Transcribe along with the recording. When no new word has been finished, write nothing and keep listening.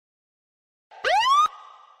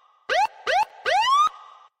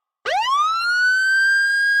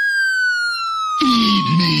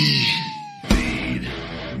me. Feed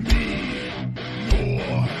me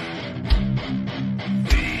more.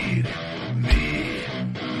 Feed me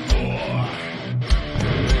more.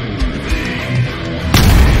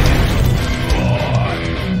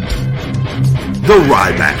 The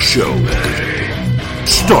Ryback Show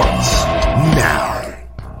starts now.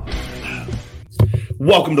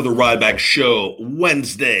 Welcome to the Ryback Show,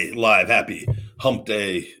 Wednesday live. Happy hump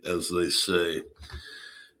day, as they say.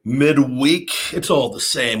 Midweek, it's all the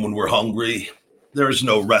same when we're hungry. There's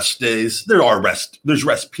no rest days. There's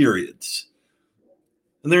rest periods.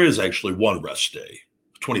 And there is actually one rest day,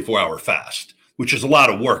 24-hour fast, which is a lot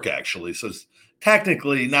of work, actually. So it's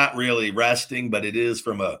technically not really resting, but it is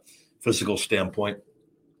from a physical standpoint.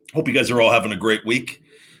 Hope you guys are all having a great week.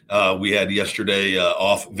 We had yesterday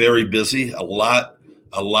off, very busy, a lot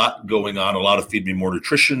going on, a lot of Feed Me More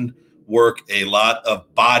nutrition work, a lot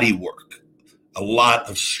of body work, a lot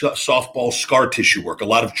of softball scar tissue work, a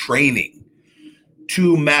lot of training,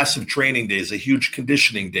 2 massive training days, a huge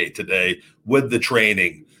conditioning day today with the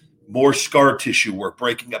training, more scar tissue work,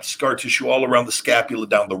 breaking up scar tissue all around the scapula,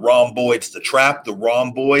 down the rhomboids, the trap, the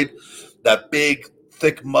rhomboid, that big,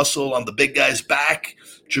 thick muscle on the big guy's back,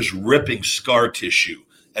 just ripping scar tissue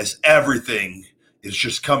as everything is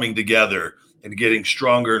just coming together and getting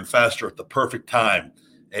stronger and faster at the perfect time.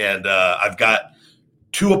 And I've got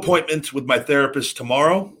 2 appointments with my therapist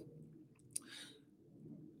tomorrow,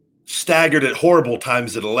 staggered at horrible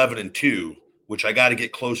times at 11 and 2, which I got to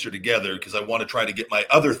get closer together because I want to try to get my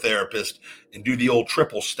other therapist and do the old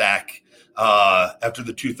triple stack after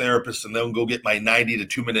the 2 therapists, and then go get my 90 to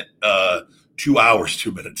 2 minute, 2 hours,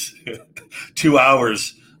 2 minutes, 2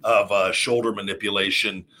 hours of shoulder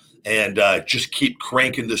manipulation, and just keep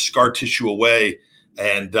cranking the scar tissue away.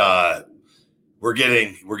 And we're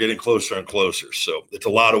getting closer and closer. So it's a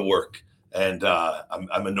lot of work, and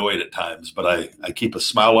I'm annoyed at times, but I keep a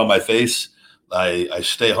smile on my face. I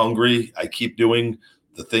stay hungry. I keep doing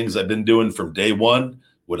the things I've been doing from day one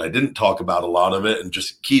when I didn't talk about a lot of it, and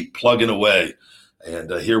just keep plugging away.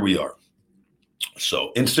 And here we are.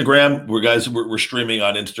 So Instagram, we're streaming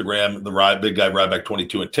on Instagram, the Big Guy Ryback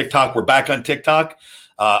 22, and TikTok. We're back on TikTok.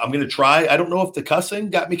 I'm going to try. I don't know if the cussing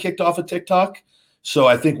got me kicked off of TikTok, so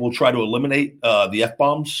I think we'll try to eliminate the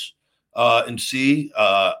F-bombs and see.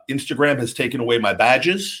 Instagram has taken away my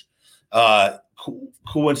badges.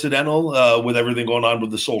 Coincidental with everything going on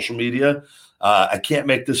with the social media. I can't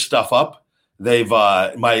make this stuff up. They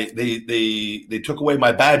took away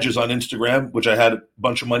my badges on Instagram, which I had a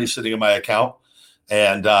bunch of money sitting in my account.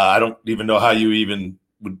 And I don't even know how you even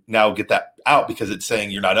would now get that out, because it's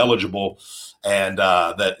saying you're not eligible, and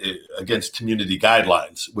that against community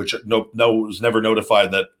guidelines, which was never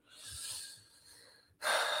notified that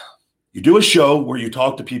you do a show where you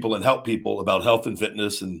talk to people and help people about health and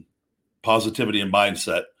fitness and positivity and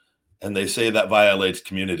mindset, and they say that violates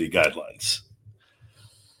community guidelines.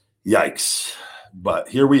 Yikes. But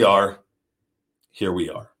here we are.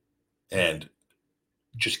 And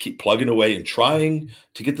just keep plugging away and trying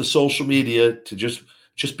to get the social media to just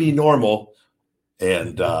be normal.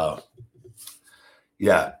 And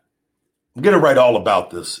yeah, I'm going to write all about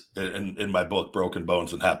this in my book, Broken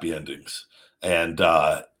Bones and Happy Endings. And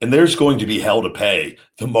there's going to be hell to pay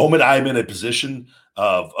the moment I'm in a position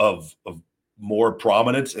of more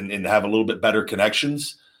prominence and have a little bit better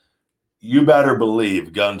connections. You better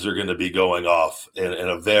believe guns are going to be going off in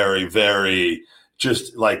a very, very,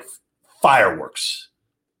 just like fireworks.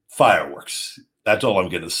 That's all I'm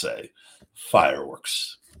going to say.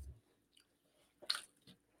 Fireworks.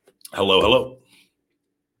 Hello.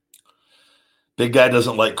 Big Guy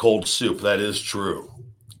doesn't like cold soup. That is true.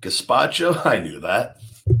 Gazpacho, I knew that.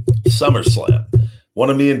 SummerSlam,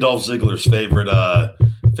 one of me and Dolph Ziggler's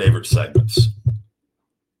favorite segments.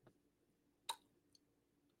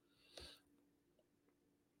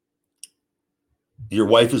 Your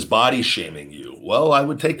wife is body shaming you. Well, I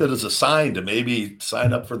would take that as a sign to maybe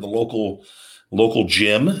sign up for the local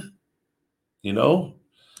gym. You know,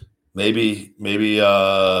 maybe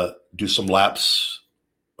do some laps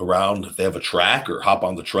around if they have a track, or hop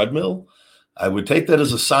on the treadmill. I would take that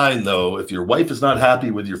as a sign, though, if your wife is not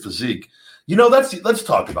happy with your physique. You know, let's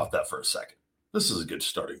talk about that for a second. This is a good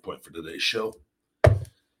starting point for today's show.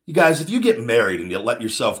 You guys, if you get married and you let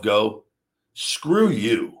yourself go, screw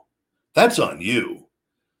you. That's on you.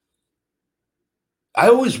 I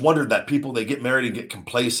always wondered that people, they get married and get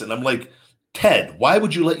complacent. I'm like, Ted, why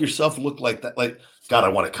would you let yourself look like that? Like, God, I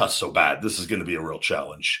want to cuss so bad. This is going to be a real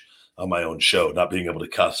challenge on my own show, not being able to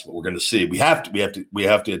cuss, but we're going to see. We have to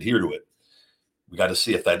adhere to it. We got to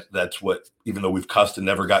see if that's what, even though we've cussed and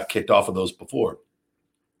never got kicked off of those before.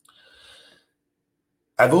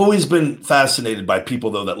 I've always been fascinated by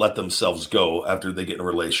people, though, that let themselves go after they get in a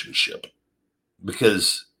relationship,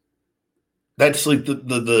 because that's like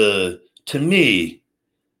the to me,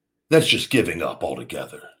 that's just giving up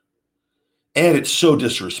altogether. And it's so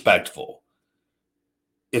disrespectful.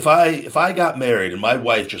 If I got married and my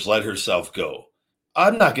wife just let herself go,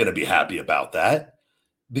 I'm not going to be happy about that,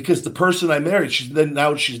 because the person I married,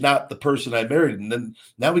 now she's not the person I married, and then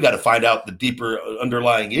now we got to find out the deeper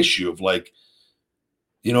underlying issue of, like,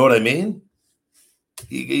 you know what I mean?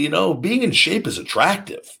 Being in shape is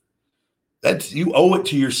attractive. You owe it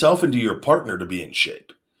to yourself and to your partner to be in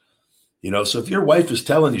shape. So if your wife is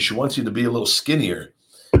telling you she wants you to be a little skinnier,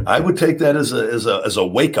 I would take that as a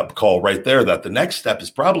wake up call right there. That the next step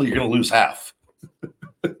is probably you're going to lose half.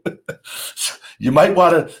 You might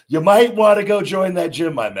want to go join that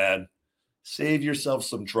gym, my man. Save yourself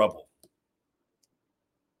some trouble.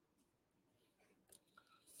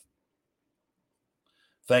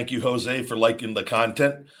 Thank you, Jose, for liking the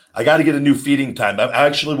content. I got to get a new feeding time. I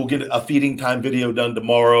actually will get a feeding time video done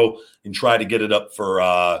tomorrow and try to get it up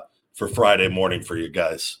for Friday morning for you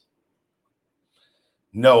guys.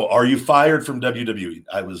 No, are you fired from WWE?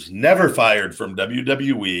 I was never fired from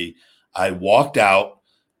WWE. I walked out,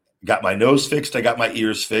 got my nose fixed, I got my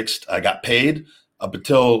ears fixed, I got paid up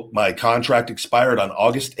until my contract expired on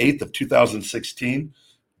August 8th of 2016.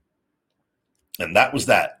 And that was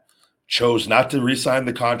that. Chose not to re-sign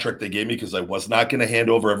the contract they gave me because I was not going to hand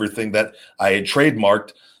over everything that I had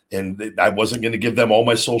trademarked, and I wasn't going to give them all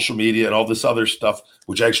my social media and all this other stuff,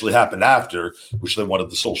 which actually happened after, which they wanted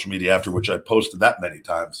the social media after, which I posted that many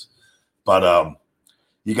times. But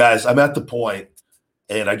you guys, I'm at the point,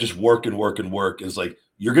 and I just work and work and work. It's like,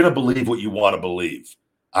 you're going to believe what you want to believe.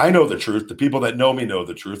 I know the truth. The people that know me know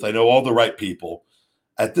the truth. I know all the right people.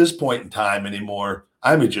 At this point in time anymore,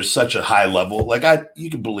 I'm at just such a high level. Like, you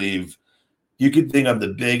can believe, you could think I'm the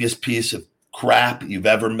biggest piece of crap you've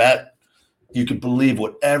ever met. You can believe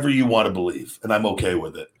whatever you want to believe, and I'm okay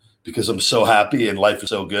with it because I'm so happy and life is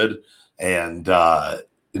so good, and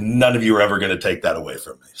none of you are ever going to take that away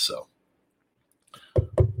from me. So,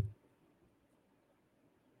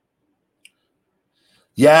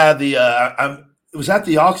 yeah, it was at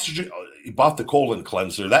the oxygen. You bought the colon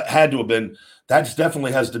cleanser. That had to have been. That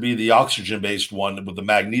definitely has to be the oxygen-based one with the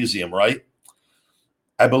magnesium, right?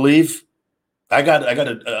 I believe. I got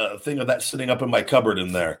a thing of that sitting up in my cupboard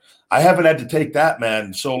in there. I haven't had to take that,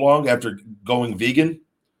 man, so long after going vegan.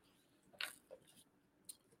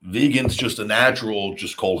 Vegan's just a natural,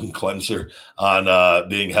 just colon cleanser on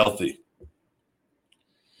being healthy.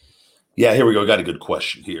 Yeah, here we go. Got a good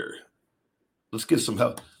question here. Let's get some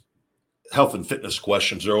health and fitness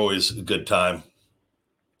questions. They're always a good time.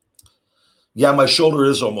 Yeah, my shoulder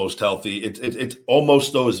is almost healthy. It's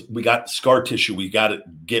almost those. We got scar tissue we got to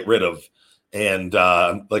get rid of. And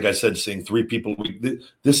like I said, seeing 3 people,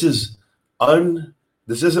 this isn't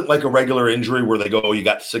like a regular injury where they go, oh, you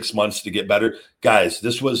got 6 months to get better. Guys,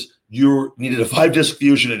 you needed a 5-disc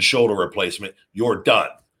fusion and shoulder replacement. You're done.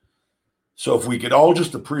 So if we could all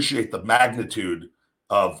just appreciate the magnitude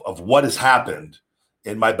of what has happened,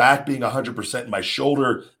 and my back being 100% and my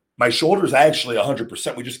shoulder's actually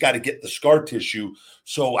 100%. We just got to get the scar tissue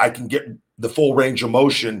so I can get the full range of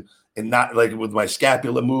motion, and not like with my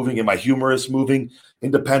scapula moving and my humerus moving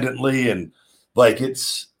independently. And like,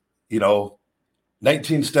 it's,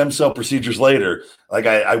 19 stem cell procedures later, like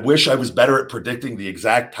I wish I was better at predicting the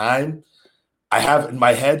exact time. I have in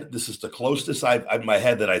my head, this is the closest I've in my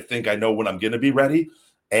head that I think I know when I'm going to be ready.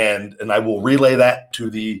 And I will relay that to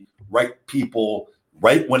the right people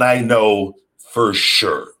right when I know for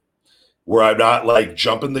sure, where I'm not like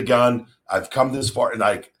jumping the gun. I've come this far, and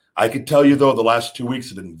I could tell you, though, the last 2 weeks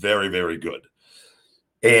have been very, very good.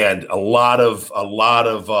 And a lot of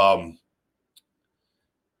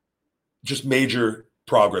just major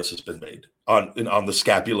progress has been made on the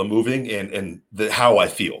scapula moving and how I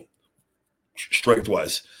feel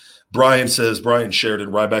strength-wise. Brian shared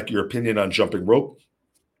in Ryback your opinion on jumping rope,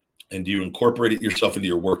 and do you incorporate it yourself into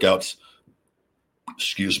your workouts?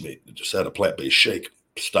 Excuse me, I just had a plant-based shake,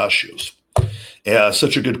 pistachios.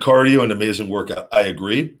 Such a good cardio and amazing workout. I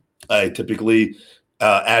agree. I typically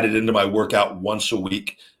add it into my workout once a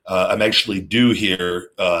week. I'm actually due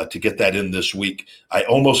here to get that in this week. I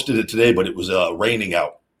almost did it today, but it was raining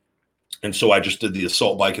out. And so I just did the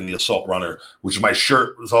assault bike and the assault runner, which my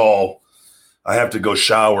shirt was all, I have to go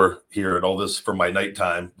shower here and all this for my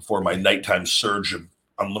nighttime, before my nighttime surge of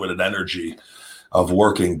unlimited energy of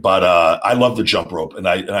working. But I love the jump rope, and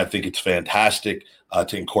I think it's fantastic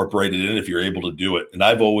to incorporate it in if you're able to do it. And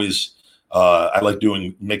I've always, I like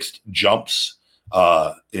doing mixed jumps,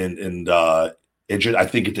 and I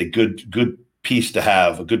think it's a good piece to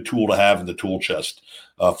have, a good tool to have in the tool chest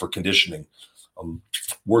for conditioning.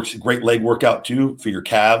 Works great leg workout too for your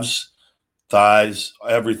calves, thighs,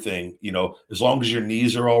 everything. As long as your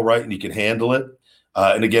knees are all right and you can handle it.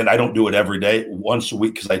 And again, I don't do it every day, once a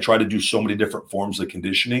week, because I try to do so many different forms of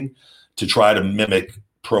conditioning to try to mimic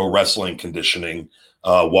pro wrestling conditioning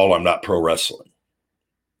while I'm not pro wrestling.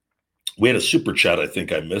 We had a super chat I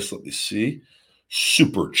think I missed. Let me see.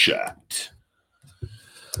 Super chat.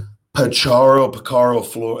 Picaro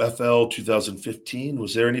Floor FL 2015.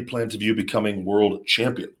 Was there any plans of you becoming world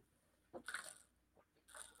champion?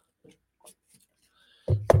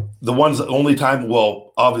 The only time,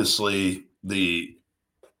 well, obviously the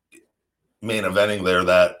main eventing there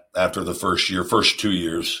that after the first 2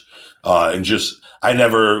 years, and just I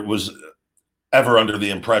never was ever under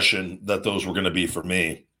the impression that those were going to be for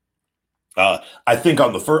me. I think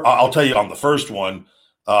on the first, I'll tell you on the first one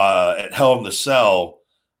at Hell in the Cell,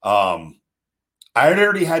 I had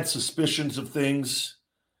already had suspicions of things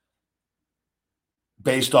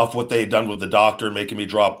based off what they had done with the doctor, making me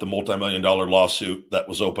drop the multi-million-dollar lawsuit that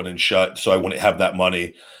was open and shut, so I wouldn't have that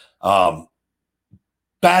money.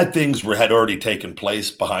 Bad things had already taken place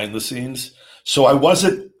behind the scenes, so I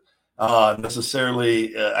wasn't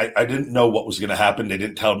necessarily. I didn't know what was going to happen. They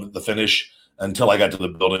didn't tell me the finish until I got to the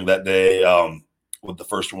building that day with the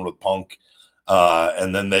first one with Punk,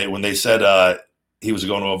 and then when they said he was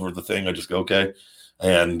going over the thing, I just go okay,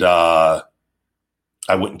 and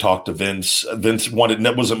I went and talked to Vince. Vince wanted,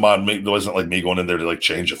 it wasn't on me. It wasn't like me going in there to like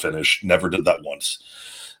change a finish. Never did that once.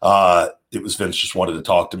 It was Vince just wanted to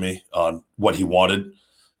talk to me on what he wanted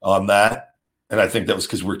on that. And I think that was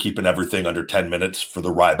because we're keeping everything under 10 minutes for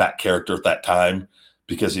the Ryback character at that time,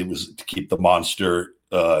 because it was to keep the monster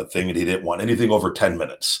thing, and he didn't want anything over 10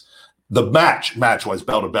 minutes. The match was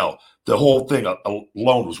bell to bell. The whole thing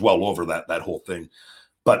alone was well over that whole thing,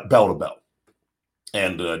 but bell to bell.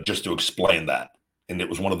 And just to explain that. And it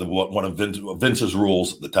was one of Vince's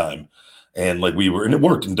rules at the time, and like and it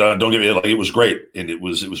worked. And don't get me like it was great, and it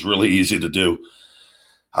was really easy to do.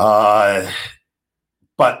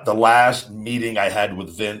 But the last meeting I had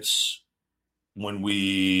with Vince, when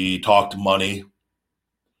we talked money,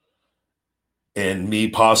 and me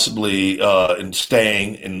possibly and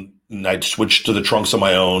staying, and I'd switched to the trunks on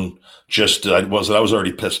my own. I was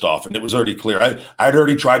already pissed off, and it was already clear. I'd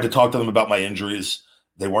already tried to talk to them about my injuries.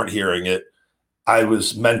 They weren't hearing it. I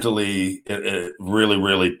was mentally really,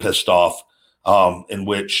 really pissed off, in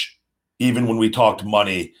which even when we talked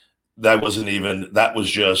money, that was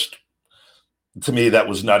just, to me, that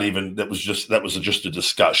was just a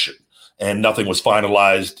discussion, and nothing was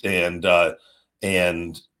finalized, and that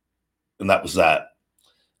was that.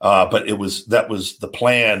 But that was the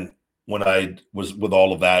plan when I was with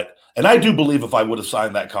all of that. And I do believe if I would have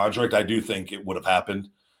signed that contract, I do think it would have happened.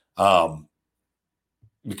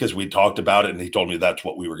 Because we talked about it and he told me that's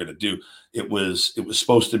what we were going to do. It was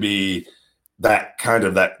supposed to be that kind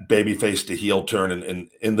of that baby face to heel turn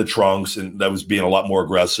in the trunks. And that was being a lot more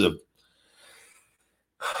aggressive.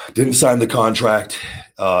 Didn't sign the contract.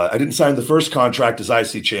 I didn't sign the first contract as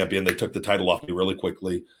IC champion. They took the title off me really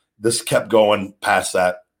quickly. This kept going past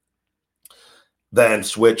that. Then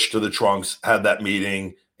switched to the trunks, had that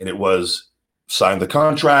meeting, and it was sign the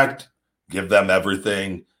contract, give them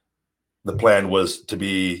everything. The plan was to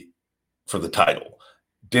be for the title.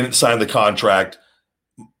 Didn't sign the contract.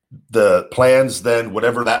 The plans then,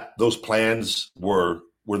 whatever those plans were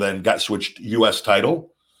then got switched to U.S.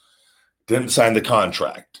 title. Didn't sign the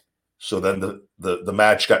contract. So then the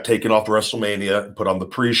match got taken off WrestleMania and put on the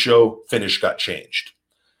pre-show. Finish got changed.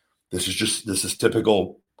 This is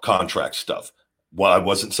typical contract stuff. Well, I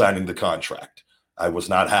wasn't signing the contract. I was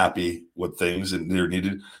not happy with things, and there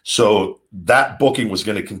needed. So that booking was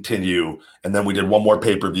going to continue. And then we did one more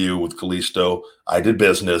pay-per-view with Kalisto. I did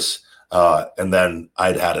business. And then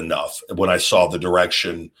I'd had enough when I saw the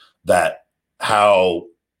direction that how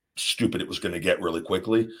stupid it was going to get really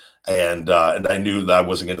quickly. And I knew that I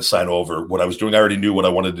wasn't going to sign over what I was doing. I already knew what I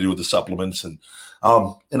wanted to do with the supplements. And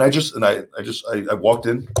I walked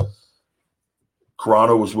in.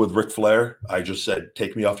 Carano was with Ric Flair. I just said,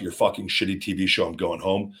 take me off your fucking shitty TV show. I'm going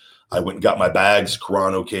home. I went and got my bags.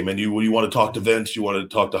 Carano came in. You want to talk to Vince? You want to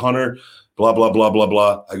talk to Hunter? Blah, blah, blah, blah,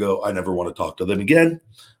 blah. I go, I never want to talk to them again.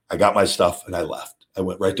 I got my stuff and I left. I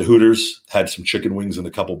went right to Hooters, had some chicken wings and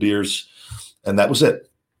a couple beers, and that was it.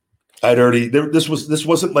 This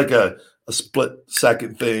wasn't like a split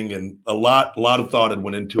second thing, and a lot of thought had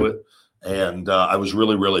went into it. And I was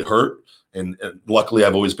really, really hurt. And luckily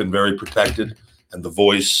I've always been very protected. And the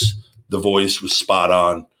voice was spot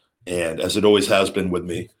on, and as it always has been with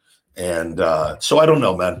me. And so I don't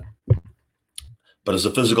know, man. But as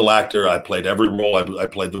a physical actor, I played every role. I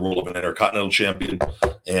played the role of an Intercontinental Champion.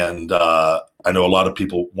 And I know a lot of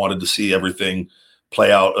people wanted to see everything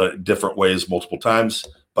play out different ways multiple times,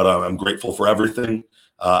 but I'm grateful for everything.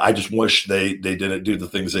 I just wish they didn't do the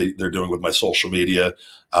things they're doing with my social media.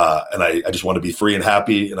 And I just want to be free and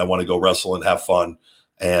happy, and I want to go wrestle and have fun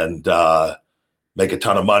and make a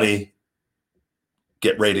ton of money,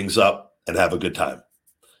 get ratings up, and have a good time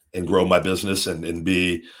and grow my business and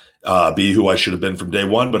be who I should have been from day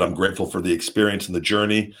one. But I'm grateful for the experience and the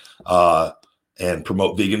journey, and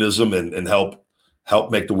promote veganism and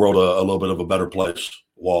help make the world a little bit of a better place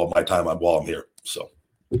while I'm here. So.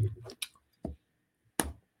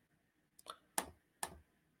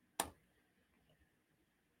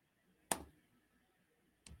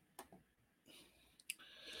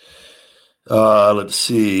 Let's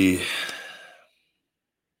see.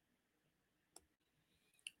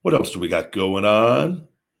 What else do we got going on?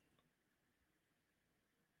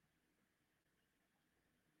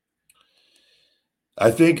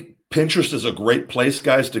 I think Pinterest is a great place,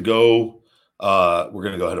 guys, to go. We're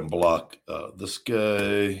going to go ahead and block this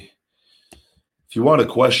guy. If you want a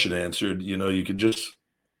question answered, you can just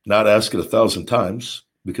not ask it 1,000 times,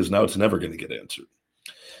 because now it's never going to get answered.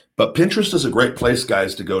 But Pinterest is a great place,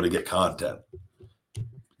 guys, to go to get content,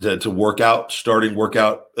 to work out, starting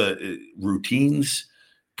workout routines,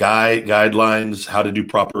 guidelines, how to do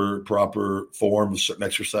proper forms, certain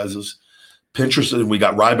exercises. Pinterest, and we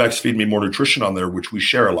got Ryback's Feed Me More Nutrition on there, which we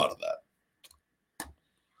share a lot of that.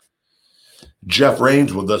 Jeff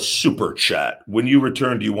Rains with a super chat. When you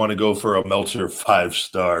return, do you want to go for a Meltzer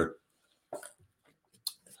 5-star?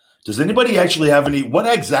 Does anybody actually have what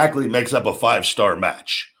exactly makes up a 5-star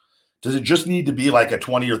match? Does it just need to be like a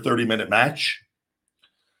 20 or 30-minute match?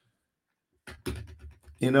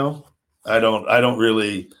 I don't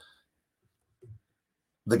really.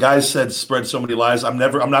 The guy said spread so many lies. I'm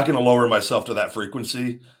not going to lower myself to that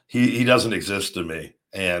frequency. He doesn't exist to me,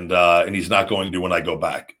 and he's not going to when I go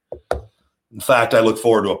back. In fact, I look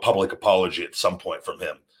forward to a public apology at some point from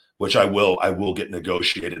him, which I will get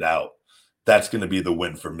negotiated out. That's going to be the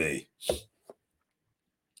win for me.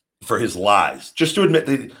 For his lies, just to admit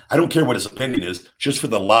that I don't care what his opinion is, just for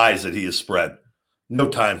the lies that he has spread. No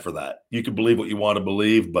time for that. You can believe what you want to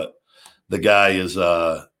believe, but the guy is,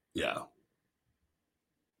 yeah.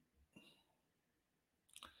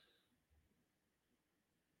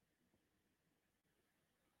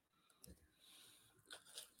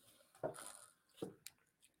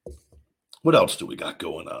 What else do we got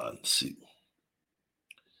going on? Let's see.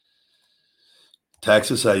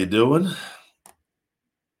 Texas, how you doing?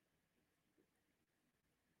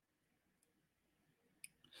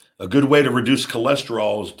 A good way to reduce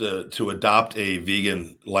cholesterol is to adopt a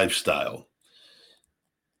vegan lifestyle.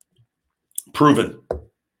 Proven.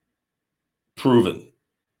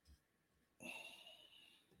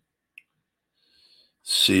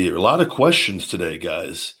 See, a lot of questions today,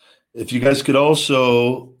 guys. If you guys could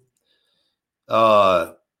also,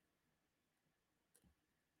 yeah,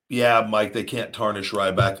 Mike, they can't tarnish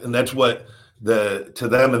Ryback. And that's what to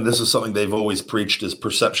them, and this is something they've always preached, is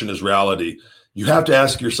perception is reality. You have to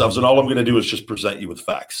ask yourselves, and all I'm going to do is just present you with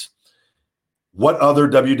facts. What other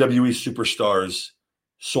WWE superstars'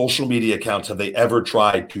 social media accounts have they ever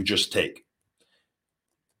tried to just take?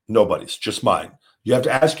 Nobody's, just mine. You have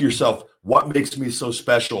to ask yourself, what makes me so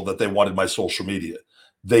special that they wanted my social media?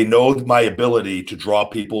 They know my ability to draw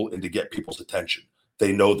people and to get people's attention.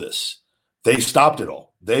 They know this. They stopped it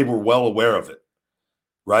all. They were well aware of it,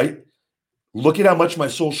 right? Look at how much my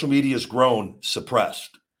social media has grown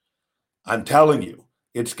suppressed. I'm telling you,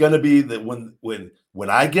 it's going to be that when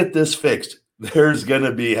I get this fixed, there's going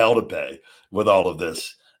to be hell to pay with all of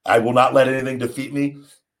this. I will not let anything defeat me.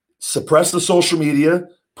 Suppress the social media,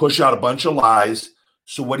 push out a bunch of lies.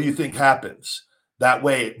 So what do you think happens? That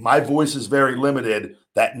way, my voice is very limited.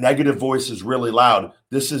 That negative voice is really loud.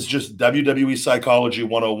 This is just WWE Psychology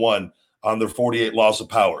 101 on their 48 Laws of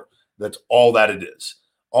Power. That's all that it is.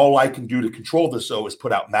 All I can do to control this, though, is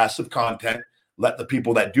put out massive content. Let the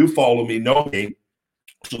people that do follow me know me,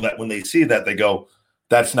 so that when they see that, they go,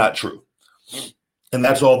 that's not true. And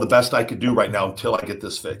that's all the best I could do right now until I get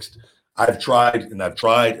this fixed. I've tried and I've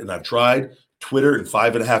tried and I've tried. Twitter in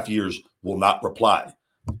 5.5 years will not reply.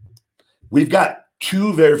 We've got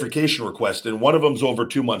 2 verification requests, and one of them's over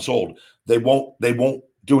 2 months old. They won't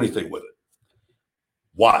do anything with it.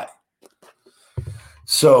 Why?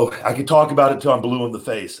 So I could talk about it till I'm blue in the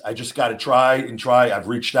face. I just got to try and try. I've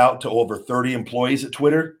reached out to over 30 employees at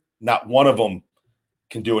Twitter. Not one of them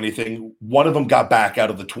can do anything. One of them got back out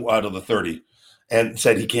of the 30 and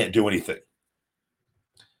said he can't do anything.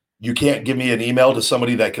 You can't give me an email to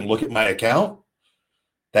somebody that can look at my account?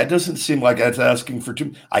 That doesn't seem like that's asking for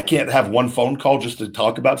too. I can't have one phone call just to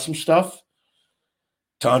talk about some stuff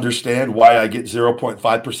to understand why I get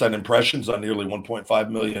 0.5% impressions on nearly 1.5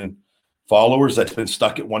 million followers that's been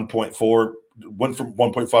stuck at 1.4, went from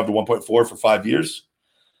 1.5 to 1.4 for 5 years.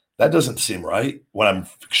 That doesn't seem right when I'm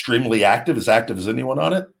extremely active as anyone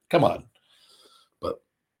on it. Come on. But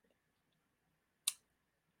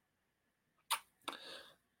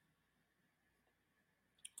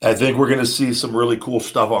I think we're going to see some really cool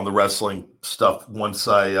stuff on the wrestling stuff once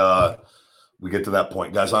we get to that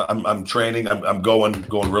point, guys. I'm training. I'm going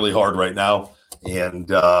really hard right now,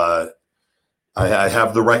 and I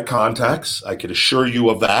have the right contacts. I can assure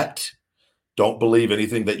you of that. Don't believe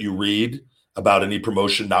anything that you read about any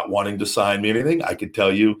promotion not wanting to sign me anything. I can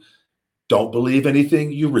tell you, don't believe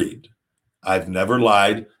anything you read. I've never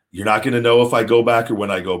lied. You're not going to know if I go back or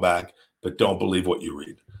when I go back, but don't believe what you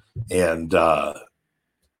read. And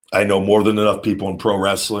I know more than enough people in pro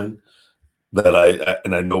wrestling that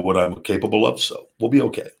I know what I'm capable of, so we'll be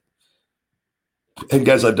okay. And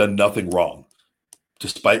guys, I've done nothing wrong,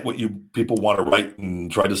 despite what you people want to write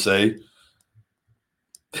and try to say.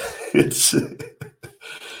 It's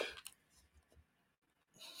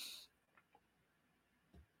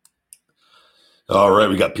all right.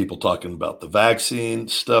 We got people talking about the vaccine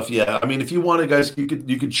stuff. Yeah, I mean, if you want to, guys, you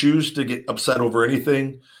could choose to get upset over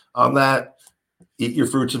anything on that. Eat your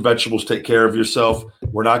fruits and vegetables. Take care of yourself.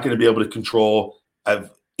 We're not going to be able to control.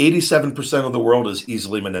 87% of the world is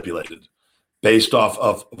easily manipulated based off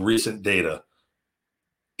of recent data.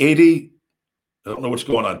 80. I don't know what's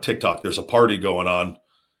going on TikTok. There's a party going on.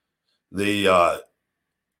 There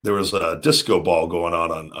was a disco ball going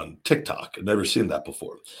on TikTok. I've never seen that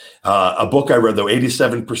before. A book I read, though,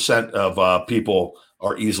 87% of people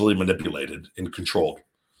are easily manipulated and controlled.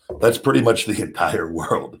 That's pretty much the entire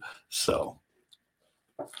world. So,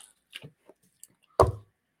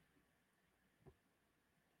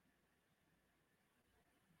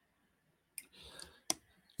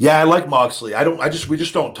 yeah, I like Moxley. We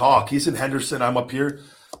just don't talk. He's in Henderson. I'm up here.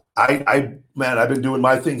 Man, I've been doing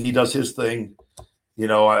my thing. He does his thing. You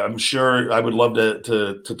know, I'm sure I would love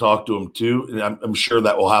to talk to him too, and I'm sure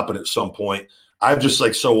that will happen at some point. I'm just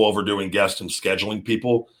like so overdoing guests and scheduling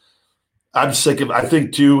people. I'm sick of. I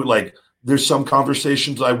think too, like there's some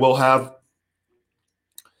conversations I will have,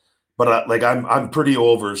 but I'm pretty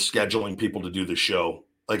over scheduling people to do the show.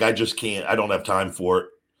 Like I just can't. I don't have time for it.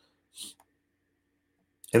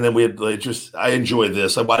 And then we had I enjoy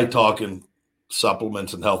this. I like talking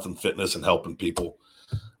supplements and health and fitness and helping people.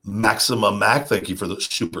 Maximum Mac, thank you for the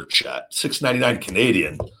super chat. $6.99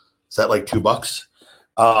 Canadian. Is that like $2?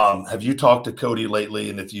 Have you talked to Cody lately?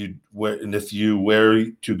 And if you were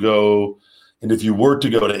to go to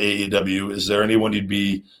AEW, is there anyone you'd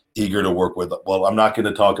be eager to work with? Well, I'm not going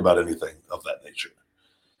to talk about anything of that nature.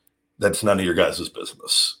 That's none of your guys'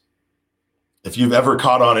 business. If you've ever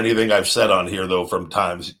caught on anything I've said on here, though, from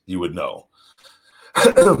times, you would know.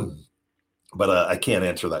 But I can't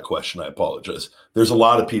answer that question. I apologize. There's a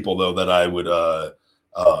lot of people, though, that I would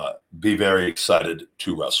be very excited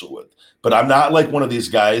to wrestle with. But I'm not like one of these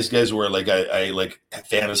guys where like I like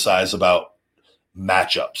fantasize about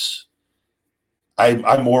matchups.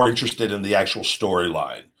 I'm more interested in the actual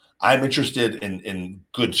storyline. I'm interested in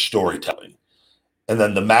good storytelling. And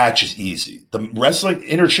then the match is easy. The wrestling,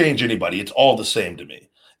 interchange anybody. It's all the same to me.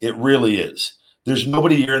 It really is. There's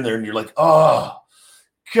nobody you're in there and you're like, oh,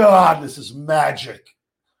 God, this is magic.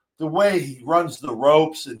 The way he runs the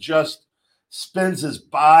ropes and just spins his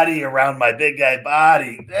body around my big guy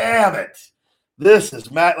body. Damn it. This is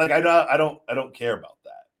like I don't care about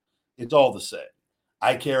that. It's all the same.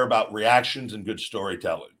 I care about reactions and good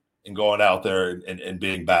storytelling and going out there and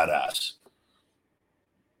being badass.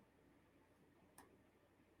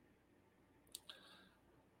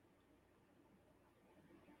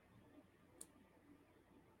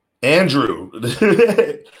 Andrew,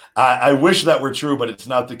 I wish that were true, but it's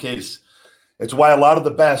not the case. It's why a lot of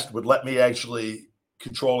the best would let me actually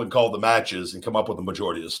control and call the matches and come up with the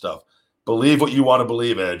majority of stuff. Believe what you want to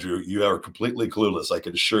believe, Andrew. You are completely clueless. I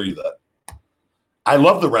can assure you that. I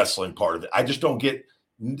love the wrestling part of it. I just don't get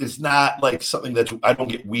 – it's not like something that – I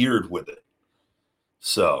don't get weird with it.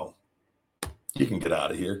 So you can get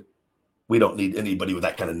out of here. We don't need anybody with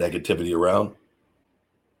that kind of negativity around.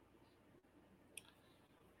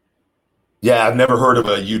 Yeah, I've never heard of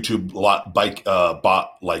a YouTube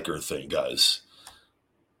bot liker thing, guys.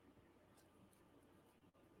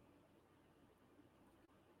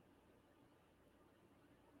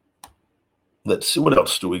 Let's see, what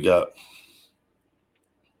else do we got?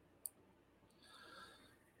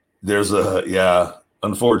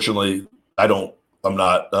 Unfortunately, I'm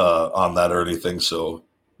not on that or anything, so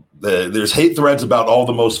There's hate threads about all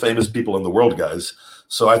the most famous people in the world, guys.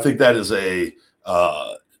 So I think that is a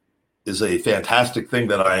fantastic thing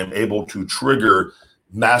that I am able to trigger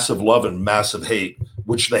massive love and massive hate,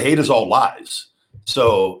 which the hate is all lies.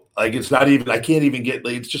 So like, it's not even, I can't even get,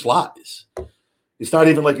 like, it's just lies. It's not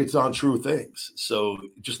even like it's on true things. So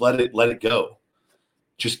just let it go.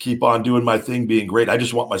 Just keep on doing my thing, being great. I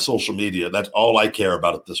just want my social media. That's all I care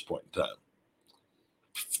about at this point in time.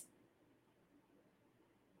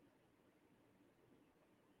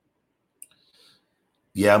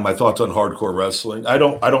 Yeah, my thoughts on hardcore wrestling.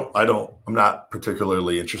 I'm not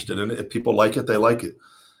particularly interested in it. If people like it, they like it.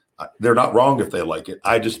 They're not wrong if they like it.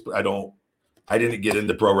 I didn't get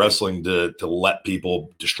into pro wrestling to let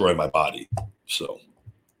people destroy my body. So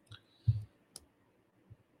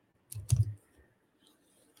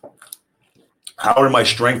how are my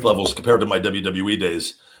strength levels compared to my WWE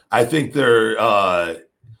days? I think they're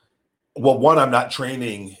well, one, I'm not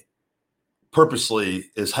training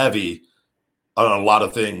purposely as heavy on a lot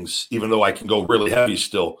of things, even though I can go really heavy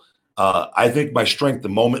still. I think my strength, the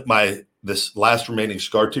moment this last remaining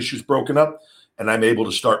scar tissue is broken up and I'm able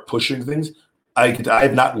to start pushing things, I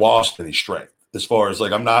have not lost any strength as far as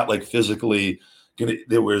like, I'm not like physically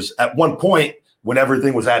there was at one point when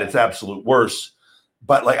everything was at its absolute worst,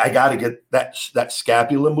 but like, I got to get that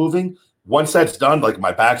scapula moving. Once that's done, like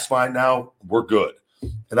my back's fine now, we're good.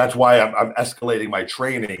 And that's why I'm escalating my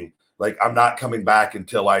training. Like, I'm not coming back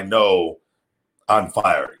until I know I'm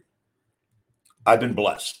firing. I've been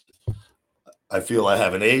blessed. I feel I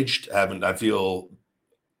haven't aged. I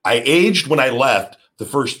aged when I left the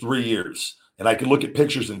first 3 years, and I can look at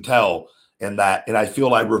pictures and tell. And I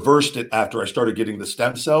feel I reversed it after I started getting the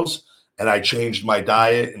stem cells, and I changed my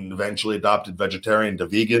diet and eventually adopted vegetarian to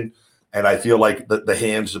vegan. And I feel like the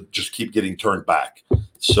hands just keep getting turned back.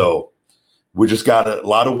 So we just got a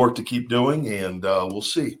lot of work to keep doing, and we'll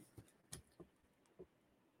see.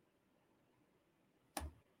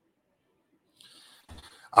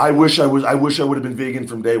 I wish I would have been vegan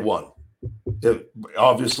from day one.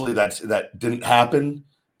 Obviously, that didn't happen,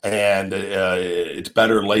 and it's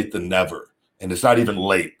better late than never. And it's not even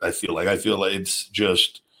late. I feel like it's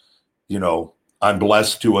just, I'm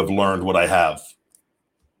blessed to have learned what I have.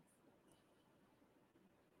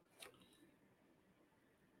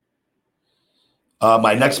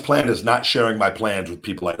 My next plan is not sharing my plans with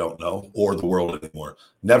people I don't know or the world anymore.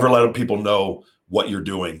 Never let people know what you're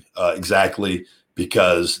doing exactly,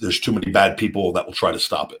 because there's too many bad people that will try to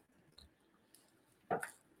stop it.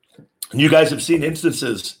 And you guys have seen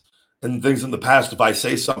instances and things in the past. If I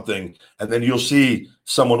say something and then you'll see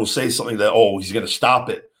someone will say something that, oh, he's going to stop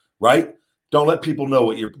it, right? Don't let people know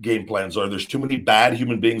what your game plans are. There's too many bad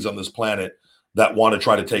human beings on this planet that want to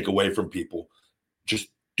try to take away from people. Just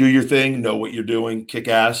do your thing, know what you're doing, kick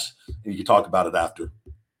ass, and you can talk about it after.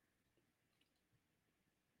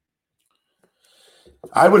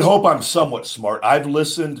 I would hope I'm somewhat smart. I've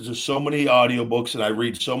listened to so many audiobooks and I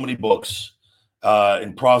read so many books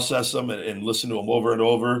and process them and listen to them over and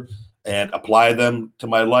over and apply them to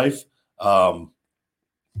my life. I'm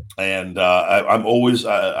always,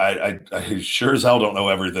 I sure as hell don't know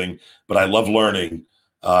everything, but I love learning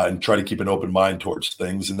and try to keep an open mind towards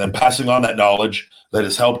things, and then passing on that knowledge that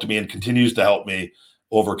has helped me and continues to help me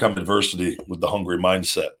overcome adversity with the hungry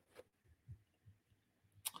mindset.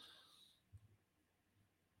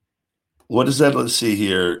 What is that? Let's see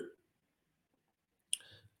here.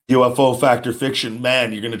 UFO Factor Fiction,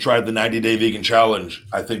 man, you're going to try the 90-day vegan challenge.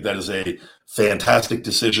 I think that is a fantastic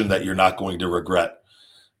decision that you're not going to regret.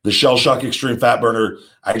 The Shell Shock Extreme Fat Burner,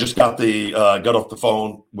 I just got off the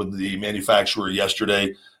phone with the manufacturer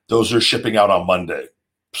yesterday. Those are shipping out on Monday,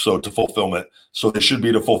 so to fulfillment. So they should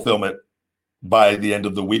be to fulfillment by the end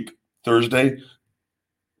of the week, Thursday,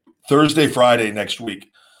 Friday next week.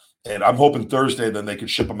 And I'm hoping Thursday, then they can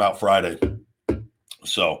ship them out Friday.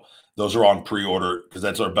 So those are on pre-order because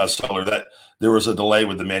that's our best seller. That there was a delay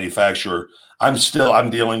with the manufacturer. I'm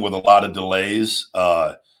dealing with a lot of delays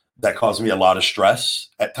that cause me a lot of stress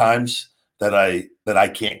at times that I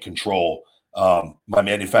can't control. My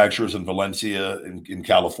manufacturer's in Valencia in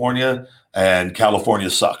California, and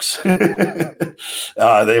California sucks. They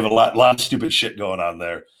have a lot of stupid shit going on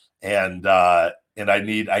there, and I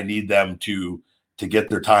need them to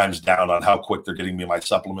get their times down on how quick they're getting me my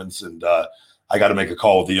supplements. And I got to make a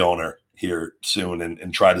call with the owner here soon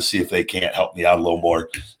and try to see if they can't help me out a little more,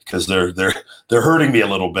 because they're hurting me a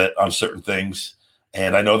little bit on certain things.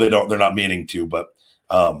 And I know they're not meaning to, but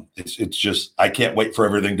it's just, I can't wait for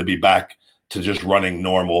everything to be back to just running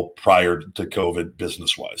normal prior to COVID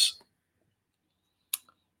business wise.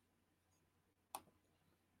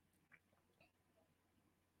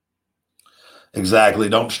 Exactly.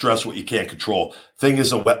 Don't stress what you can't control. Thing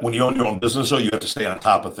is, when you own your own business, though, you have to stay on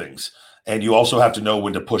top of things. And you also have to know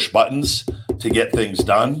when to push buttons to get things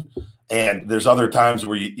done. And there's other times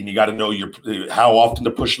where you got to know how often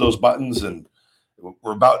to push those buttons. And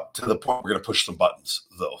we're about to the point we're going to push some buttons,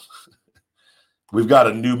 though. We've got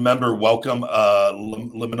a new member. Welcome,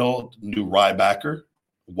 Liminal, new Rybacker.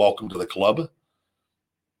 Welcome to the club.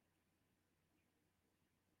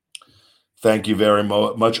 Thank you very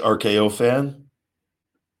much, RKO fan.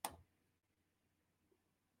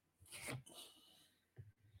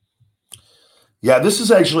 Yeah, this is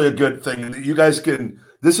actually a good thing. You guys can.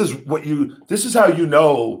 This is how you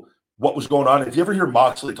know what was going on. If you ever hear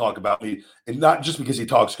Moxley talk about me, and not just because he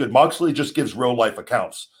talks good, Moxley just gives real life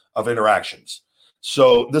accounts of interactions.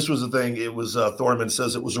 So this was the thing. It was Thorman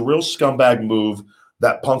says it was a real scumbag move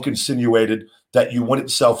that Punk insinuated that you wouldn't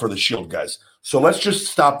sell for the Shield guys. So let's just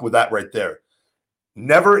stop with that right there.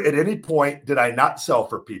 Never at any point did I not sell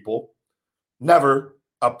for people. Never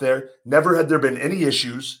up there. Never had there been any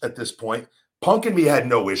issues at this point. Punk and me had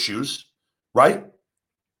no issues, right?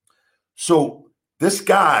 So this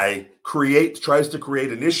guy tries to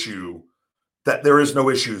create an issue that there is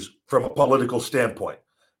no issues from a political standpoint.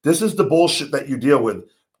 This is the bullshit that you deal with,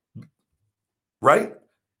 right?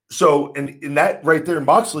 So in that right there,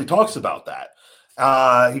 Moxley talks about that.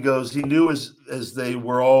 He goes, he knew as they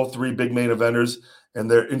were all three big main eventers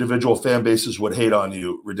and their individual fan bases would hate on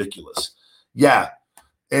you. Ridiculous. Yeah.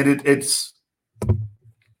 And it's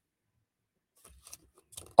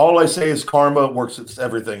all I say is karma works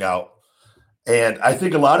everything out. And I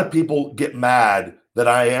think a lot of people get mad that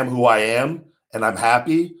I am who I am and I'm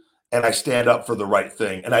happy and I stand up for the right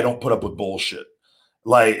thing and I don't put up with bullshit.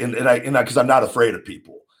 Because I'm not afraid of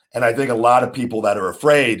people. And I think a lot of people that are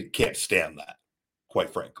afraid can't stand that,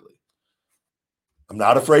 quite frankly. I'm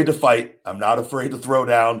not afraid to fight. I'm not afraid to throw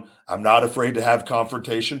down. I'm not afraid to have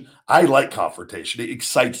confrontation. I like confrontation. It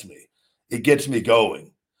excites me. It gets me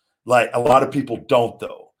going. Like a lot of people don't,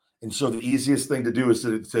 though. And so the easiest thing to do is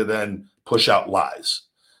to then push out lies,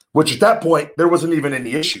 which at that point, there wasn't even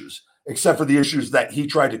any issues, except for the issues that he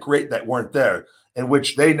tried to create that weren't there, in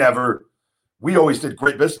which we always did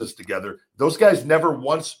great business together. Those guys never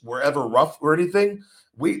once were ever rough or anything.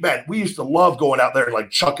 We used to love going out there and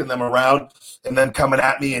like chucking them around and then coming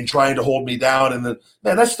at me and trying to hold me down. And then,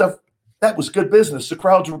 man, that stuff, that was good business. The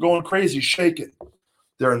crowds were going crazy, shaking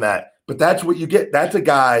during that. But that's what you get. That's a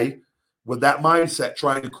guy with that mindset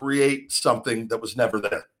trying to create something that was never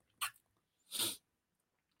there.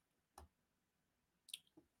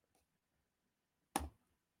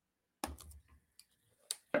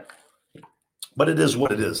 But it is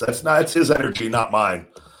what it is. It's his energy, not mine.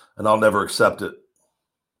 And I'll never accept it.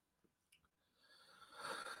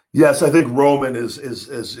 Yes, I think Roman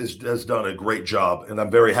has done a great job, and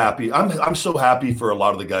I'm very happy. I'm so happy for a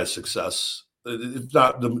lot of the guys' success. If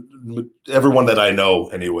not everyone that I know,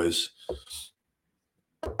 anyways.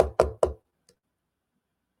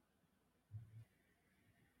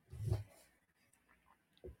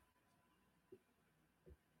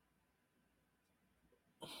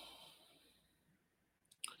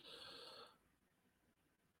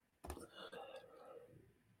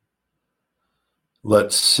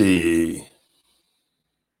 Let's see.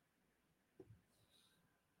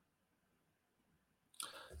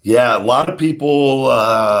 Yeah, a lot of people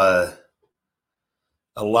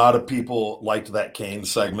liked that Kane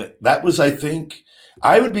segment. That was, I think,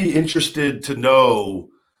 I would be interested to know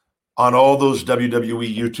on all those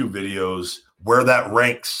WWE YouTube videos where that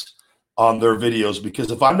ranks on their videos,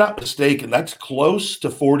 because if I'm not mistaken, that's close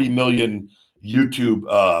to 40 million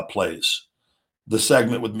YouTube plays. The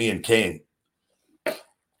segment with me and Kane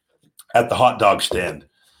at the hot dog stand.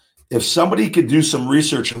 If somebody could do some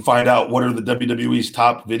research and find out what are the WWE's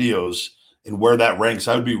top videos and where that ranks,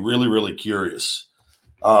 I would be really, really curious.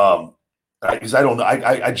 Because I don't know.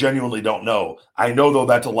 I genuinely don't know. I know though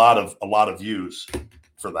that's a lot of views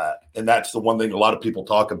for that, and that's the one thing a lot of people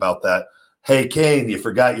talk about. That, hey Kane, you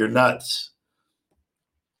forgot your nuts.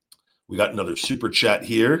 We got another super chat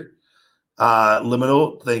here.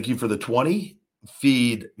 Liminal, thank you for the 20.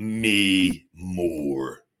 Feed me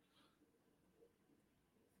more.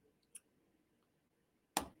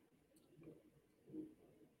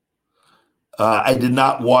 I did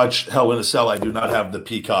not watch Hell in a Cell. I do not have the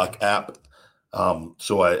Peacock app,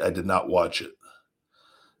 so I did not watch it.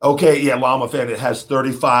 Okay, yeah, Llama Fan, it has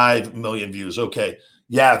 35 million views. Okay,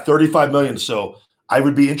 yeah, 35 million. So I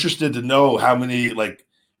would be interested to know how many, like,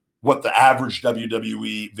 what the average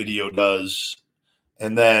WWE video does,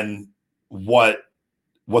 and then what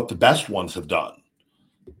the best ones have done,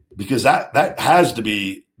 because that has to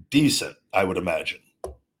be decent, I would imagine.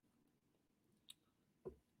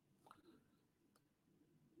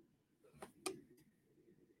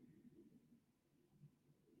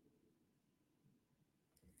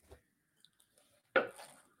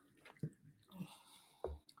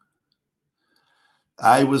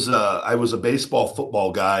 I was a baseball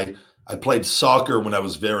football guy. I played soccer when I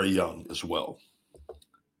was very young as well.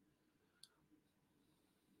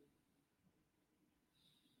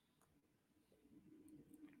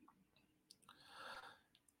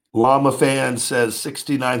 Llama fan says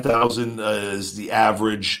 69,000 is the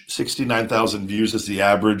average. 69,000 views is the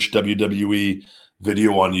average WWE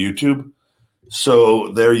video on YouTube. So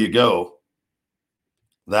there you go.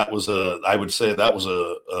 I would say that was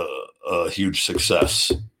a huge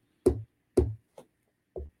success.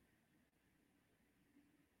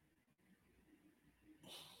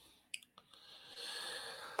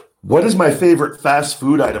 What is my favorite fast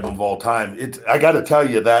food item of all time? I got to tell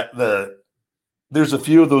you that there's a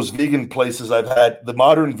few of those vegan places I've had. The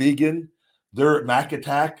Modern Vegan, their Mac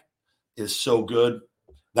Attack is so good.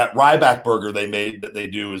 That Ryback burger they made that they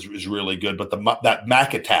do is really good. But that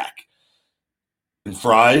Mac Attack and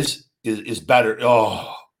fries is better.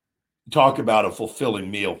 Oh, talk about a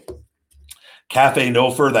fulfilling meal. Cafe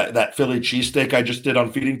Nofer, that Philly cheesesteak I just did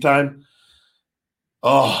on Feeding Time.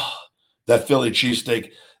 Oh, that Philly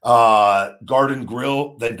cheesesteak. Garden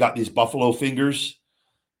Grill, they've got these buffalo fingers.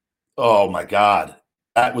 Oh my God.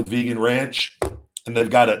 That with vegan ranch. And they've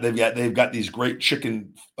got these great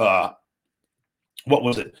chicken. What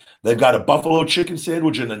was it? They've got a buffalo chicken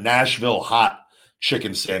sandwich and a Nashville hot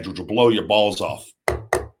chicken sandwich, which will blow your balls off.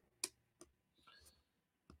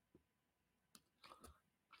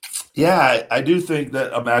 Yeah, I do think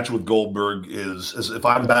that a match with Goldberg is if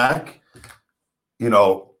I'm back,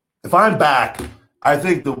 if I'm back, I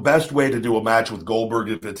think the best way to do a match with Goldberg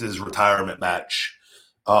if it's his retirement match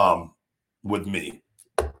with me.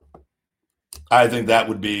 I think that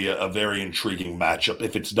would be a very intriguing matchup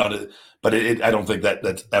if it's done. But I don't think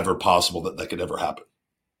that's ever possible that could ever happen.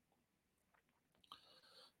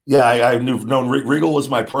 Yeah, I've known Regal was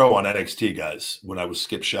my pro on NXT, guys, when I was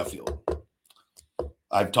Skip Sheffield.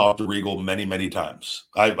 I've talked to Regal many, many times.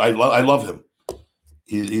 I love him.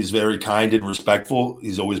 He's very kind and respectful.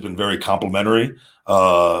 He's always been very complimentary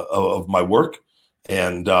of my work,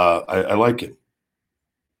 and I like him.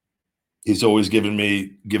 He's always given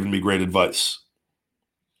me great advice.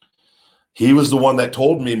 He was the one that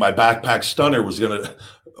told me my backpack stunner was going to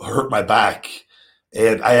hurt my back,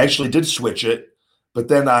 and I actually did switch it. But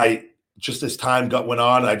then just as time went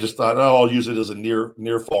on, I just thought, I'll use it as a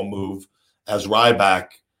near fall move as Ryback,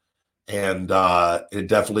 and it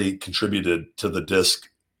definitely contributed to the disc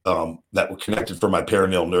that were connected from my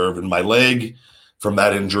peroneal nerve in my leg from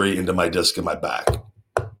that injury into my disc in my back.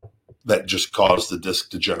 That just caused the disc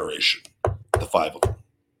degeneration, the 5 of them.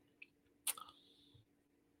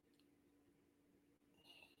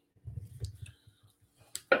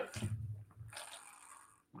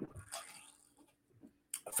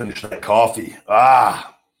 Finish that coffee.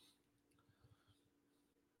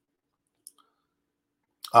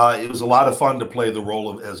 It was a lot of fun to play the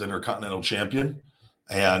role as Intercontinental Champion,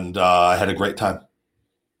 and I had a great time.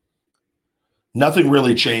 Nothing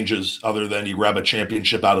really changes other than you grab a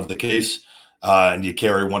championship out of the case and you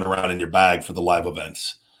carry one around in your bag for the live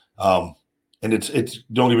events. And it's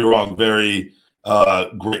don't get me wrong, very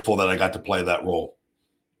grateful that I got to play that role.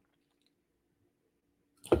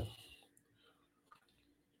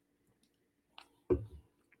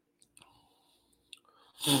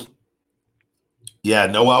 Yeah,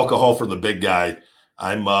 no alcohol for the big guy.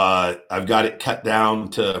 I've got it cut down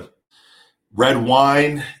to red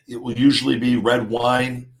wine. It will usually be red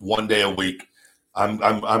wine 1 day a week.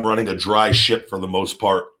 I'm running a dry ship for the most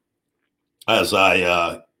part as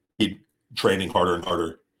I keep training harder and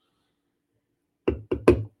harder.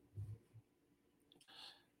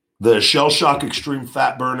 The Shell Shock Extreme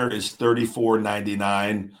Fat Burner is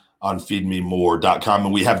 $34.99 on feedmemore.com.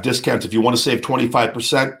 And we have discounts. If you want to save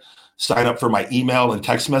 25%, sign up for my email and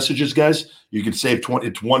text messages, guys. You can save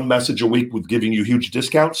it's one message a week with giving you huge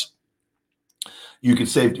discounts. You can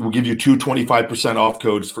save, we'll give you 25% off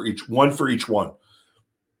codes for each one.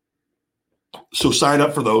 So sign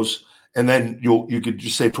up for those, and then you could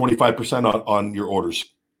just save 25% on your orders.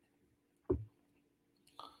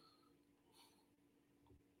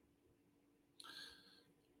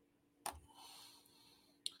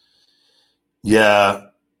 Yeah.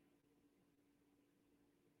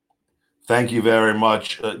 Thank you very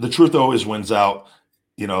much. The truth always wins out.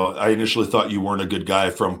 I initially thought you weren't a good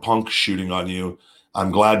guy from Punk shooting on you.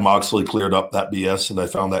 I'm glad Moxley cleared up that BS, and I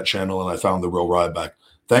found that channel, and I found the real Ryback.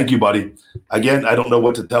 Thank you, buddy. Again, I don't know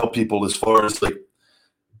what to tell people as far as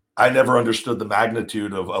I never understood the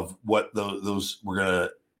magnitude of what those were gonna,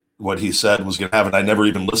 what he said was gonna happen. I never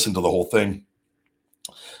even listened to the whole thing,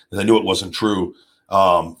 and I knew it wasn't true.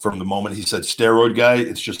 From the moment he said steroid guy,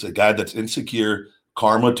 it's just a guy that's insecure.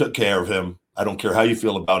 Karma took care of him, I don't care how you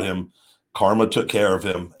feel about him. Karma took care of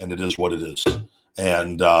him, and it is what it is.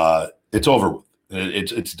 And it's over with.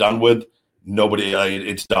 It's done with. Nobody.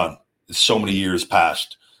 It's done. It's so many years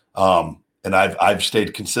past. And I've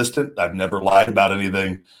stayed consistent. I've never lied about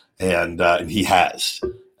anything, and he has,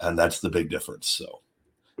 and that's the big difference. So,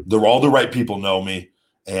 all the right people know me,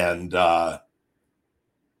 and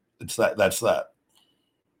it's that. That's that.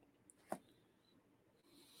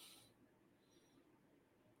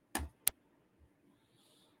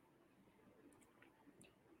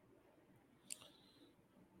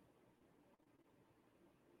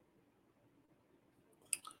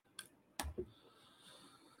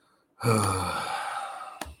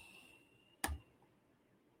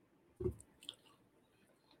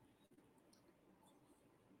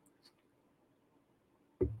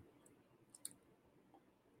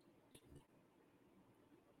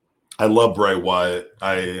 I love Bray Wyatt.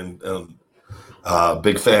 I am a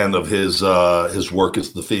big fan of his work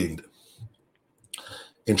as the Fiend.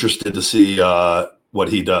 Interested to see what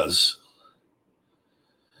he does.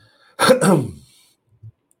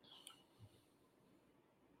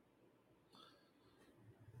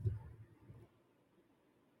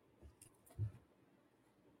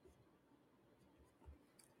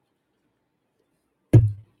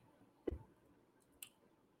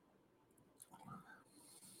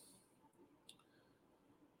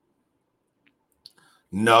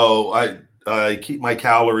 No, I keep my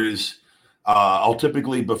calories. I'll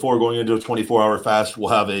typically, before going into a 24-hour fast, we'll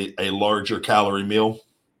have a larger calorie meal.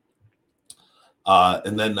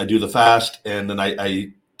 And then I do the fast, and then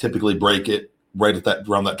I typically break it right at that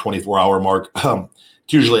around that 24-hour mark.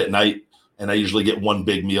 It's usually at night, and I usually get one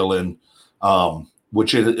big meal in,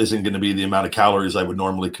 which isn't going to be the amount of calories I would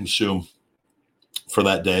normally consume for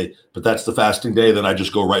that day. But that's the fasting day. Then I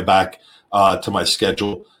just go right back to my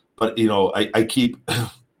schedule. But I keep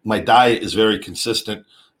my diet is very consistent,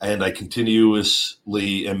 and I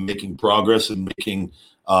continuously am making progress and making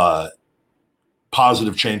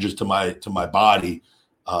positive changes to my body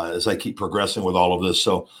as I keep progressing with all of this.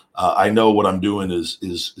 So I know what I'm doing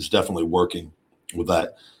is definitely working with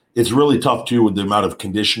that. It's really tough too with the amount of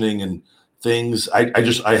conditioning and things.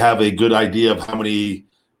 I have a good idea of how many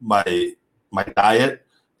my diet,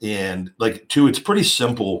 and like too, it's pretty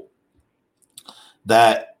simple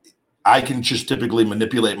that I can just typically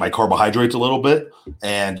manipulate my carbohydrates a little bit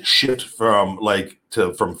and shift from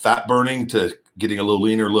from fat burning to getting a little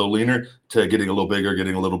leaner to getting a little bigger,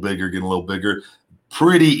 getting a little bigger, getting a little bigger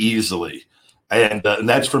pretty easily. And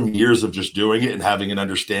that's from years of just doing it and having an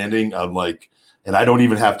understanding of and I don't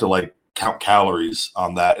even have to count calories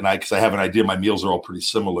on that. And because I have an idea, my meals are all pretty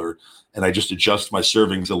similar, and I just adjust my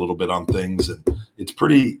servings a little bit on things. And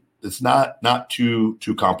it's not too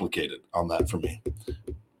complicated on that for me.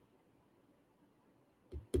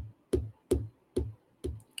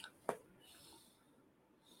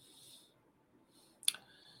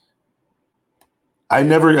 I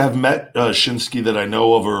never have met Shinsuke that I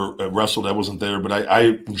know of or wrestled. I wasn't there, but I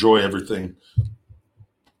enjoy everything.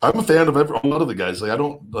 I'm a fan of a lot of the guys. I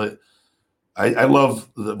don't like. I love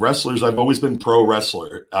the wrestlers. I've always been pro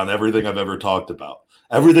wrestler on everything I've ever talked about.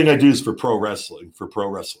 Everything I do is for pro wrestling, for pro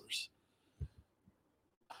wrestlers.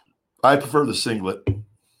 I prefer the singlet.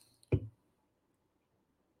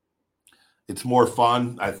 It's more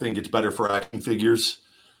fun. I think it's better for action figures.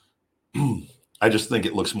 I just think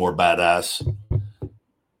it looks more badass.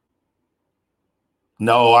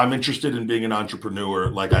 No, I'm interested in being an entrepreneur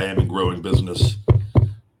like I am in growing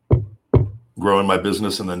my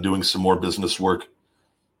business and then doing some more business work.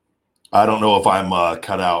 I don't know if I'm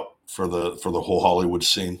cut out for the whole Hollywood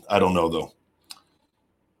scene. I don't know though.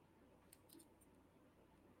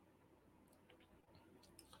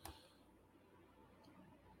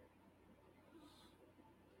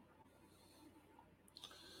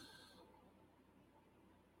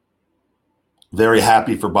 Very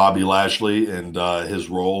happy for Bobby Lashley and his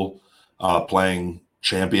role playing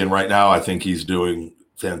champion right now. I think he's doing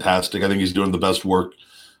fantastic. I think he's doing the best work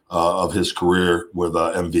of his career with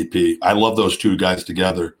MVP. I love those two guys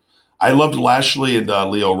together. I loved Lashley and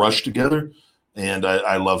Leo Rush together, and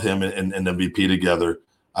I love him and MVP together.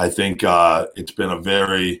 I think it's been a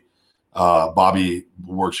very Bobby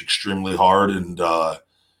works extremely hard, and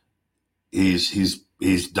he's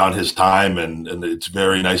done his time, and it's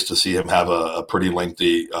very nice to see him have a pretty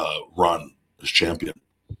lengthy run as champion.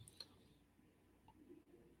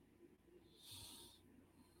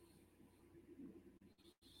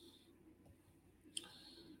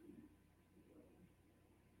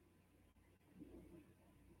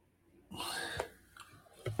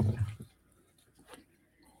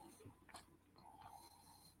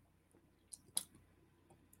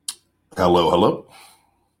 Hello, hello.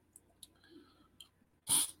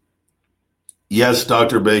 Yes,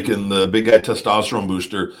 Dr. Bacon, the Big Guy Testosterone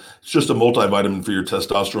Booster. It's just a multivitamin for your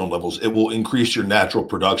testosterone levels. It will increase your natural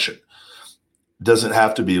production. Doesn't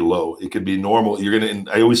have to be low. It could be normal. You're going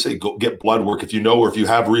to, I always say, go get blood work. If you know, or if you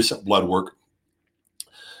have recent blood work,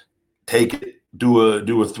 take it, do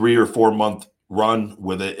a 3 or 4 month run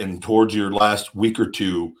with it, and towards your last week or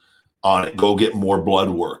two on it, go get more blood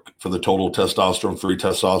work for the total testosterone, free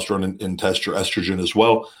testosterone, and test your estrogen as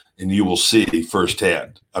well, and you will see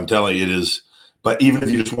firsthand. I'm telling you, it is. But even if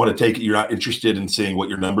you just want to take it, you're not interested in seeing what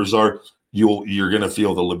your numbers are. You're going to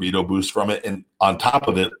feel the libido boost from it, and on top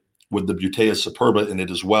of it, with the Buteus superba in it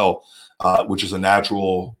as well, which is a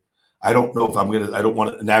natural. I don't know if I'm gonna. I don't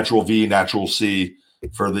want a natural V, natural C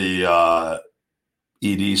for the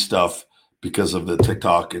ED stuff because of the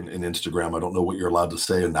TikTok and Instagram. I don't know what you're allowed to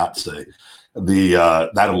say and not say. The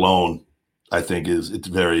that alone, I think, it's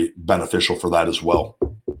very beneficial for that as well.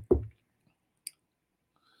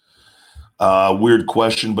 Weird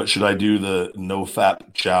question, but should I do the no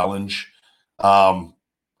fap challenge? I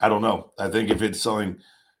don't know. I think if it's something,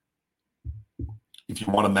 if you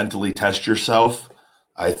want to mentally test yourself,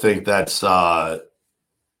 I think that's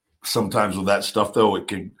sometimes with that stuff though, it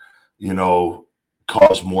can,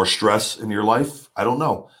 cause more stress in your life. I don't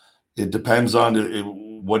know. It depends on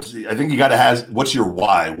I think you got to have, what's your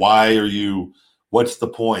why? Why are you, what's the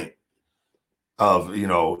point of,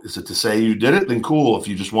 is it to say you did it? Then cool. If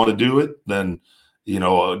you just want to do it, then,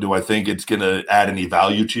 do I think it's going to add any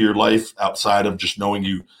value to your life outside of just knowing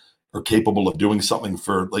you are capable of doing something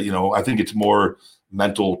for, I think it's more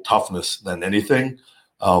mental toughness than anything.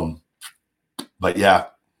 But yeah.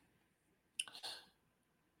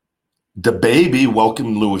 The baby,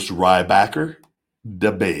 welcome Lewis Rybacker.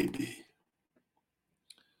 The baby.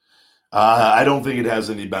 I don't think it has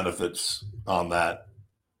any benefits on that.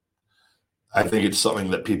 I think it's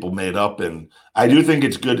something that people made up, and I do think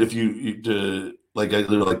it's good if you to like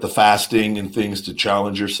the fasting and things to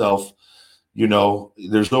challenge yourself.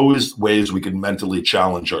 There's always ways we can mentally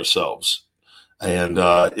challenge ourselves, and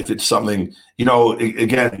if it's something,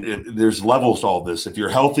 again, there's levels to all this. If you're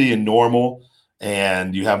healthy and normal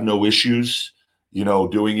and you have no issues,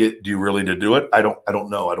 doing it, do you really to do it? I don't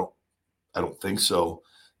know. I don't think so.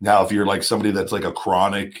 Now, if you're like somebody that's like a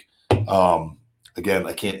chronic, again,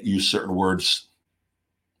 I can't use certain words,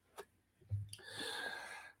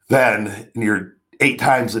 then you're 8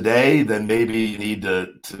 times a day, then maybe you need to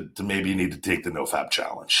take the NoFap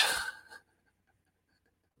challenge.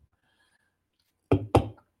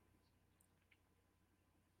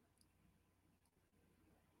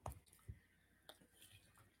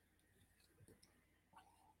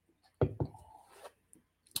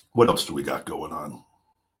 What else do we got going on?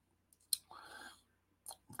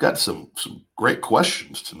 We've got some great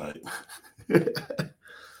questions tonight.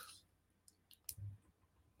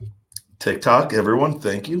 TikTok, everyone,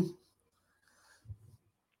 thank you.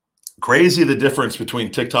 Crazy the difference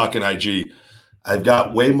between TikTok and IG. I've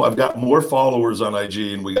got more followers on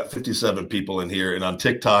IG, and we got 57 people in here, and on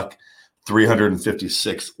TikTok,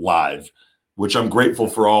 356 live, which I'm grateful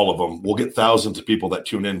for all of them. We'll get thousands of people that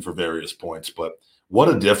tune in for various points, but what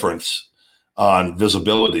a difference on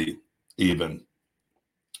visibility, even.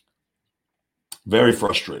 Very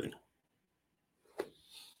frustrating.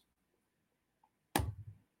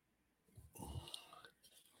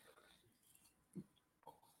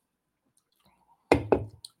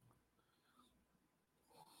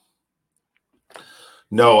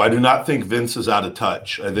 No, I do not think Vince is out of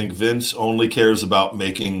touch. I think Vince only cares about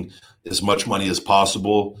making as much money as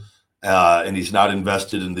possible, and he's not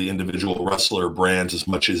invested in the individual wrestler brands as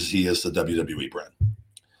much as he is the WWE brand.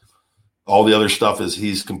 All the other stuff is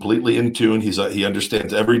he's completely in tune. He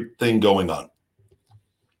understands everything going on.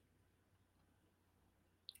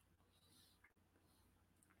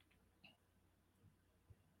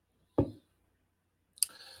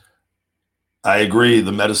 I agree.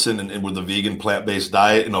 The medicine and with the vegan plant-based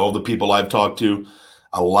diet and all the people I've talked to,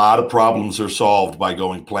 a lot of problems are solved by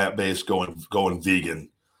going plant-based, going vegan,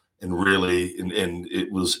 and really, and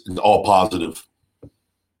it was all positive.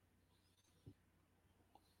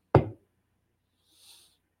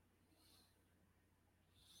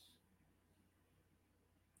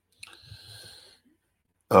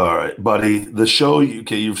 All right, buddy. The show,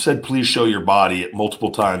 okay, you've said please show your body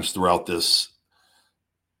multiple times throughout this.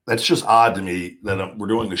 That's just odd to me that we're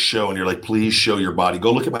doing a show and you're like, please show your body.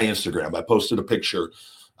 Go look at my Instagram. I posted a picture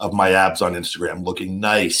of my abs on Instagram looking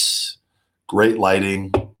nice. Great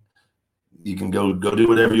lighting. You can go do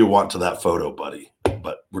whatever you want to that photo, buddy.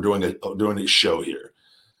 But we're doing a show here.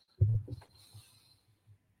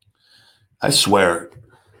 I swear,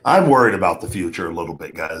 I'm worried about the future a little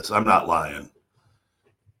bit, guys. I'm not lying.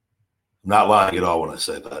 I'm not lying at all when I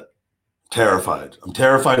say that. Terrified. I'm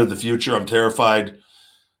terrified of the future. I'm terrified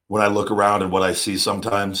when I look around and what I see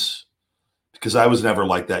sometimes because I was never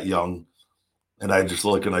like that young. And I just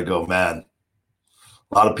look and I go, man,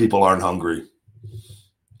 a lot of people aren't hungry.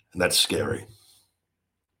 And that's scary.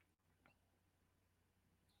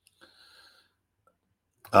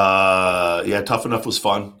 Yeah, Tough Enough was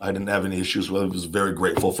fun. I didn't have any issues with it. I was very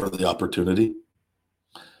grateful for the opportunity.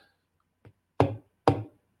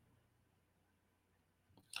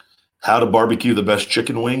 How to barbecue the best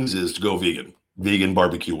chicken wings is to go vegan. Vegan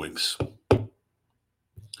barbecue wings.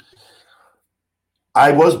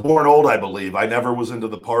 I was born old, I believe. I never was into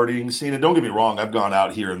the partying scene. And don't get me wrong, I've gone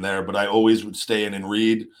out here and there, but I always would stay in and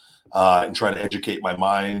read and try to educate my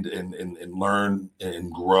mind and learn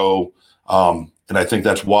and grow. And I think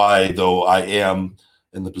that's why, though, I am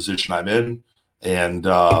in the position I'm in and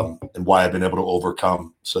why I've been able to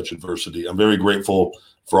overcome such adversity. I'm very grateful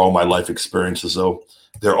for all my life experiences, though.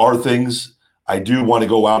 There are things I do want to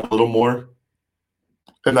go out a little more,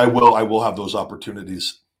 and I will have those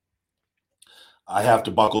opportunities. I have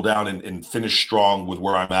to buckle down and finish strong with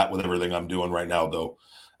where I'm at with everything I'm doing right now, though,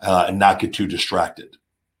 and not get too distracted.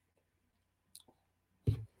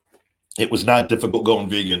 It was not difficult going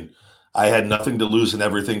vegan. I had nothing to lose and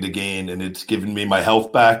everything to gain, and it's given me my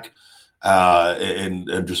health back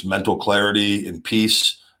and just mental clarity and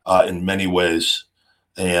peace in many ways,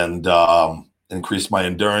 and increased my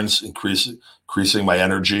endurance, increasing my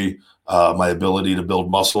energy, my ability to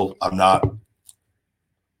build muscle. I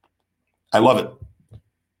love it.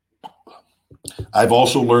 I've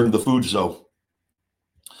also learned the foods though.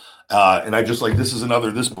 And I just like,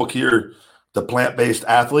 this book here, The Plant-Based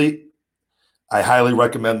Athlete. I highly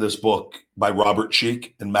recommend this book by Robert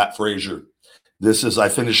Cheek and Matt Frazier. I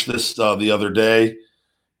finished this the other day,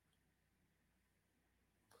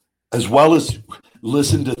 as well as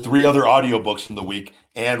listened to 3 other audiobooks in the week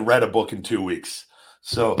and read a book in 2 weeks.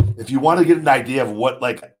 So if you want to get an idea of what,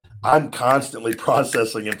 I'm constantly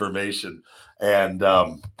processing information, and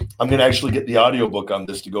I'm going to actually get the audiobook on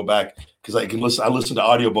this to go back because I listen to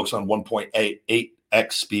audiobooks on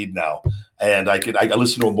 1.8x speed now, and I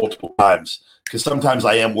listen to them multiple times because sometimes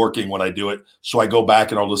I am working when I do it. So I go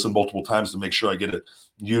back and I'll listen multiple times to make sure I get it.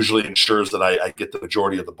 Usually ensures that I get the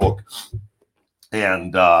majority of the book.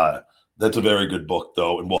 And that's a very good book,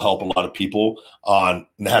 though, and will help a lot of people and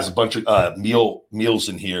it has a bunch of meals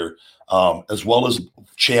in here, as well as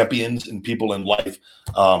champions and people in life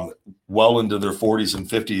well into their 40s and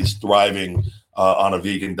 50s thriving on a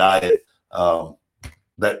vegan diet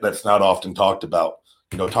that's not often talked about.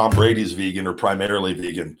 Tom Brady's vegan or primarily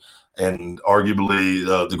vegan, and arguably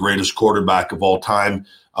the greatest quarterback of all time,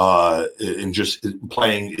 and just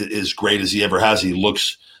playing as great as he ever has. He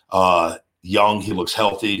looks young, he looks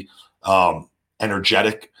healthy,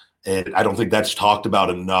 energetic, and I don't think that's talked about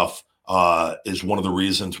enough. Is one of the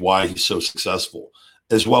reasons why he's so successful.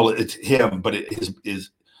 As well, it's him, but it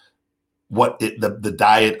is what the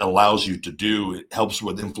diet allows you to do. It helps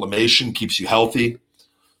with inflammation, keeps you healthy.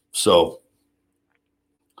 So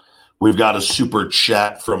we've got a super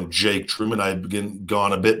chat from Jake Truman. I've been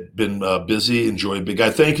busy. Enjoy, big guy.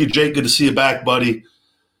 Thank you, Jake. Good to see you back, buddy.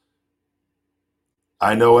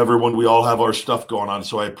 I know everyone, we all have our stuff going on,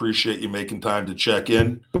 so I appreciate you making time to check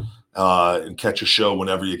in and catch a show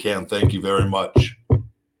whenever you can. Thank you very much.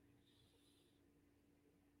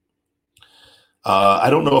 I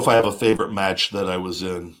don't know if I have a favorite match that I was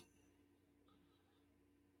in.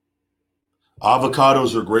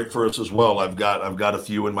 Avocados are great for us as well. I've got a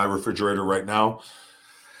few in my refrigerator right now.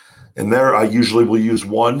 And there I usually will use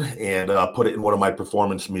one and put it in one of my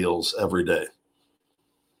performance meals every day.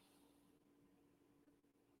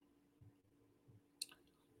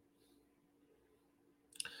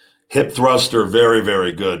 Hip thrusts are very,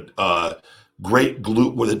 very good. Great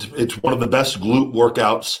glute. It's one of the best glute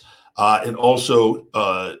workouts. And also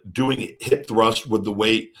doing hip thrust with the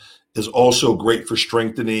weight is also great for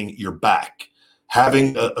strengthening your back.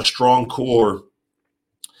 Having a strong core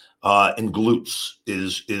and glutes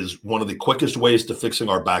is one of the quickest ways to fixing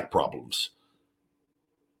our back problems.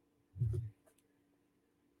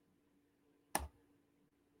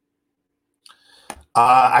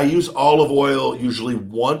 I use olive oil usually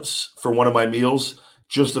once for one of my meals,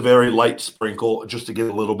 just a very light sprinkle, just to get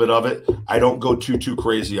a little bit of it. I don't go too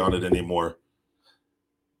crazy on it anymore.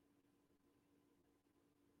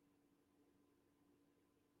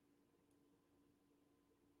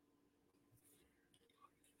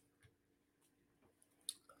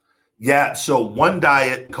 Yeah, so one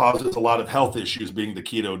diet causes a lot of health issues, being the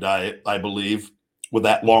keto diet, I believe, with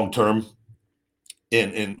that long term.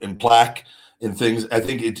 in plaque and things. I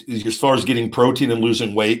think it's as far as getting protein and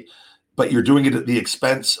losing weight, but you're doing it at the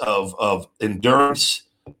expense of endurance,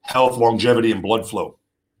 health, longevity, and blood flow.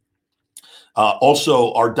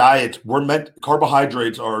 Also, our diet,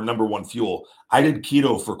 carbohydrates are our number one fuel. I did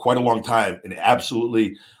keto for quite a long time, and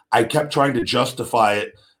I kept trying to justify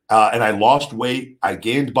it, and I lost weight. I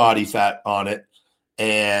gained body fat on it,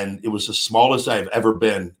 and it was the smallest I've ever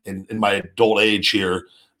been in my adult age here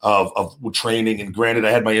of training. And granted,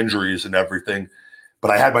 I had my injuries and everything,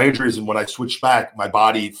 but I had my injuries, and when I switched back, my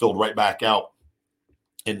body filled right back out,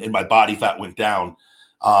 and my body fat went down.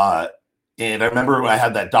 And I remember when I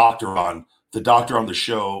had the doctor on the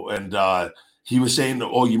show, and he was saying,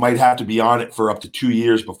 oh, you might have to be on it for up to 2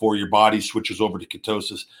 years before your body switches over to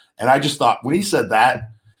ketosis. And I just thought, when he said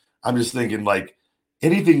that, I'm just thinking, like,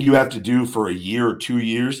 anything you have to do for a year or 2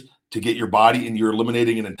 years to get your body, and you're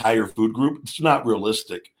eliminating an entire food group, it's not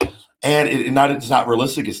realistic. And it's not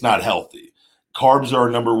realistic, it's not healthy. Carbs are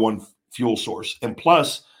our number one fuel source. And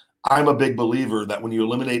plus, I'm a big believer that when you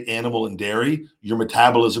eliminate animal and dairy, your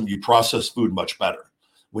metabolism, you process food much better.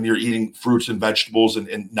 When you're eating fruits and vegetables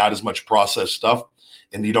and not as much processed stuff,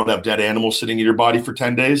 and you don't have dead animals sitting in your body for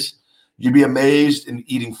 10 days, you'd be amazed in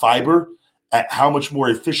eating fiber at how much more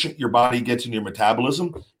efficient your body gets in your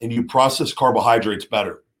metabolism, and you process carbohydrates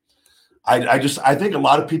better. I think a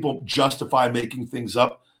lot of people justify making things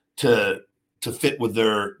up to fit with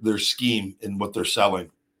their scheme and what they're selling.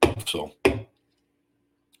 So.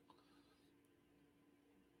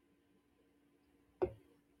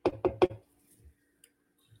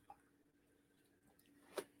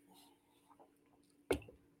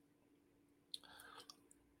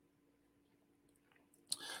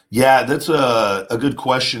 Yeah, that's a good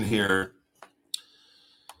question here.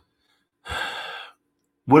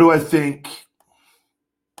 What do I think?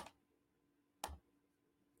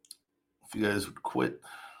 If you guys would quit.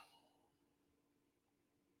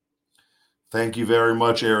 Thank you very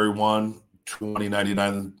much, Airy1,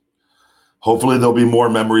 2099. Hopefully there'll be more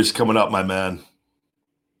memories coming up, my man.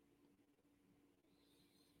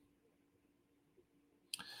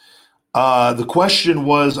 The question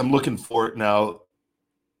was, I'm looking for it now.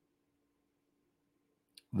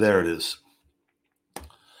 There it is.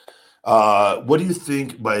 What do you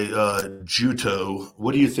think, by Juto,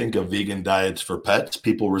 what do you think of vegan diets for pets?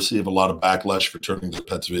 People receive a lot of backlash for turning their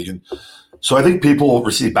pets vegan. So I think people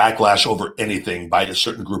receive backlash over anything by a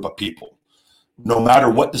certain group of people. No matter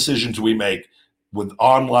what decisions we make with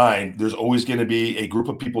online, there's always going to be a group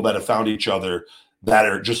of people that have found each other that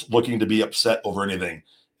are just looking to be upset over anything.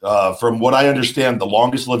 From what I understand, the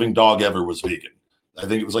longest living dog ever was vegan. I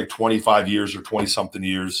think it was like 25 years or 20 something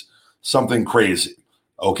years, something crazy.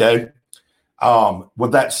 Okay.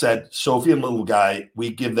 With that said, Sophie and little guy, we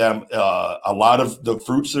give them a lot of the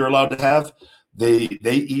fruits they're allowed to have. They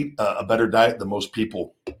eat a better diet than most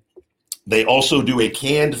people. They also do a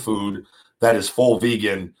canned food that is full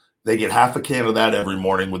vegan. They get half a can of that every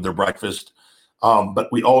morning with their breakfast. But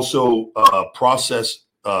we also process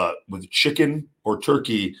with chicken or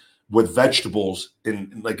turkey with vegetables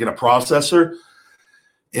in a processor.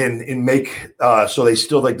 And make so they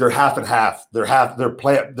still, like, they're half and half. They're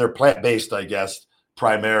plant based, I guess,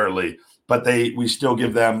 primarily. But we still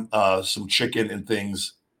give them some chicken and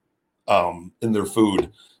things in their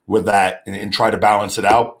food with that, and try to balance it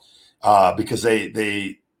out because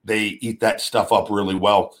they eat that stuff up really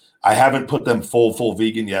well. I haven't put them full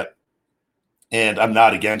vegan yet, and I'm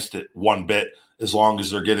not against it one bit as long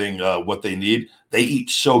as they're getting what they need. They eat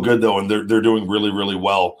so good though, and they're doing really, really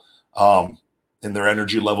well. And their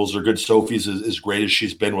energy levels are good. Sophie's is as great as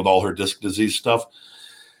she's been with all her disc disease stuff.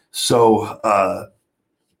 So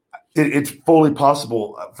it's fully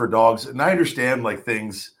possible for dogs. And I understand, like,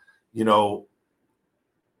 things, like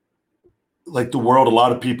the world, a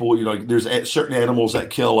lot of people, there's certain animals that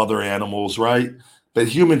kill other animals, right? But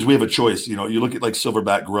humans, we have a choice. You look at, like,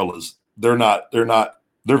 silverback gorillas. They're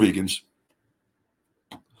vegans.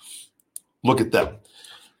 Look at them.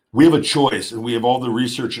 We have a choice, and we have all the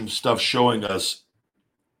research and stuff showing us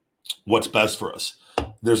what's best for us.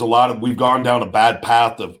 We've gone down a bad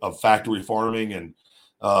path of factory farming and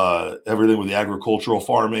everything with the agricultural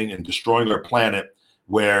farming and destroying our planet,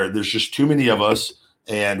 where there's just too many of us,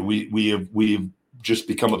 and we've just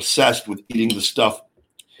become obsessed with eating the stuff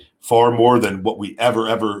far more than what we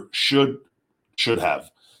ever should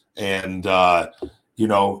have. And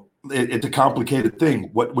it's a complicated thing.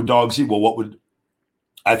 What would dogs eat? Well,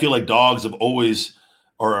 I feel like dogs have always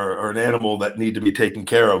are an animal that need to be taken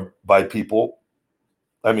care of by people.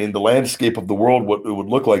 I mean, the landscape of the world, what it would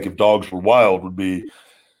look like if dogs were wild, would be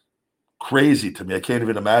crazy to me. I can't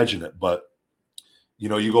even imagine it. But,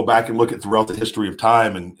 You go back and look at throughout the history of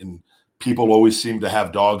time, and people always seem to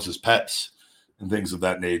have dogs as pets and things of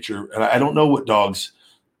that nature. And I don't know what dogs.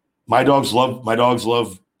 My dogs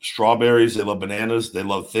love strawberries. They love bananas. They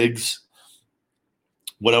love figs.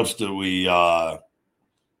 What else do we?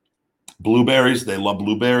 Blueberries. They love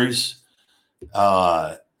blueberries.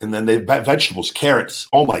 And then they've got vegetables, carrots.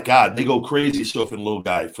 Oh my God, they go crazy, Sophie and little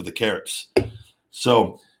guy, for the carrots.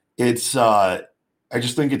 So it's I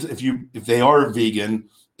just think it's if they are vegan,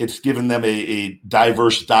 it's giving them a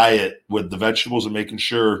diverse diet with the vegetables and making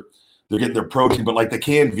sure they're getting their protein. But like the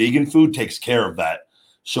canned vegan food takes care of that.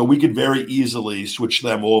 So we could very easily switch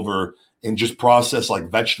them over and just process like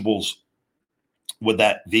vegetables with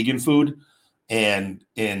that vegan food and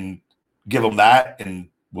give them that and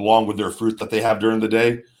along with their fruit that they have during the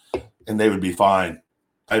day, and they would be fine.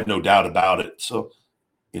 I have no doubt about it. So,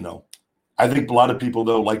 I think a lot of people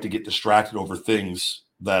though like to get distracted over things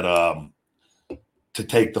that to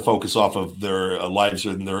take the focus off of their lives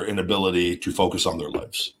and their inability to focus on their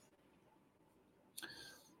lives.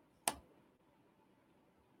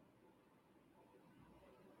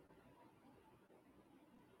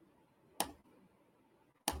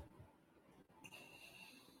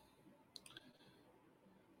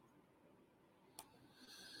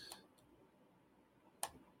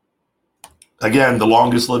 Again, the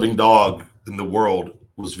longest living dog in the world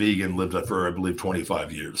was vegan, lived for, I believe,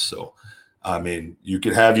 25 years. So, I mean, you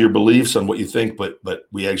can have your beliefs on what you think, but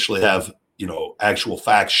we actually have, actual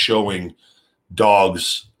facts showing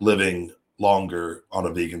dogs living longer on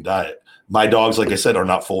a vegan diet. My dogs, like I said, are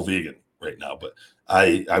not full vegan right now, but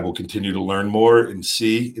I will continue to learn more and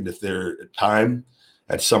see. And if there time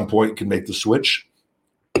at some point can make the switch,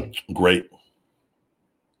 great.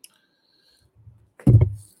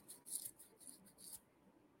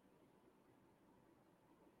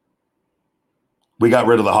 We got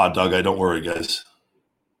rid of the hot dog. Don't worry, guys.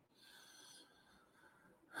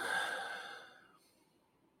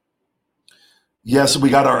 Yes,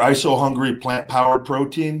 we got our ISO Hungry plant powered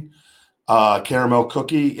protein, caramel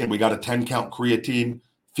cookie, and we got a 10 count creatine.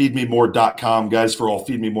 Feedmemore.com, guys, for all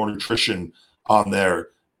Feed Me More nutrition on there.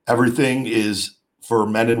 Everything is for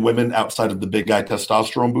men and women outside of the big guy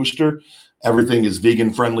testosterone booster. Everything is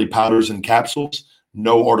vegan friendly powders and capsules,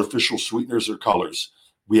 no artificial sweeteners or colors.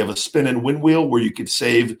 We have a spin and win wheel where you could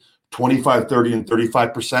save 25, 30, and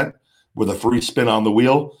 35% with a free spin on the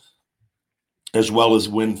wheel, as well as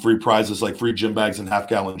win free prizes like free gym bags and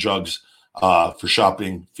half-gallon jugs for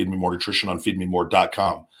shopping Feed Me More Nutrition on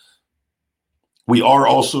feedmemore.com. We are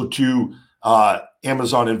also to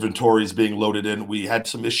Amazon inventories being loaded in. We had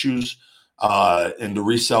some issues, and the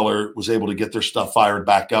reseller was able to get their stuff fired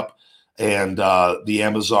back up, and the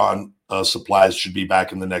Amazon supplies should be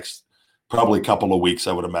back in the next probably couple of weeks,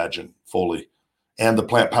 I would imagine, fully. And the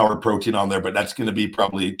plant-powered protein on there, but that's going to be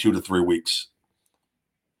probably 2 to 3 weeks.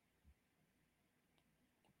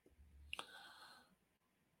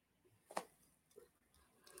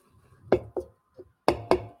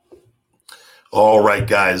 All right,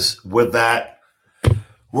 guys. With that,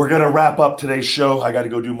 we're going to wrap up today's show. I got to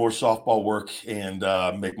go do more softball work and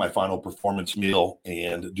make my final performance meal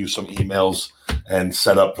and do some emails and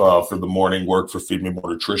set up for the morning work for Feed Me More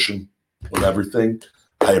Nutrition with everything.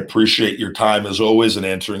 I appreciate your time as always and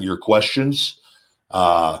answering your questions.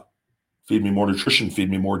 Feed Me More Nutrition,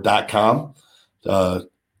 feedmemore.com.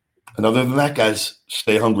 And other than that, guys,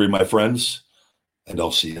 stay hungry, my friends, and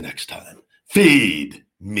I'll see you next time. Feed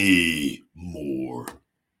me more.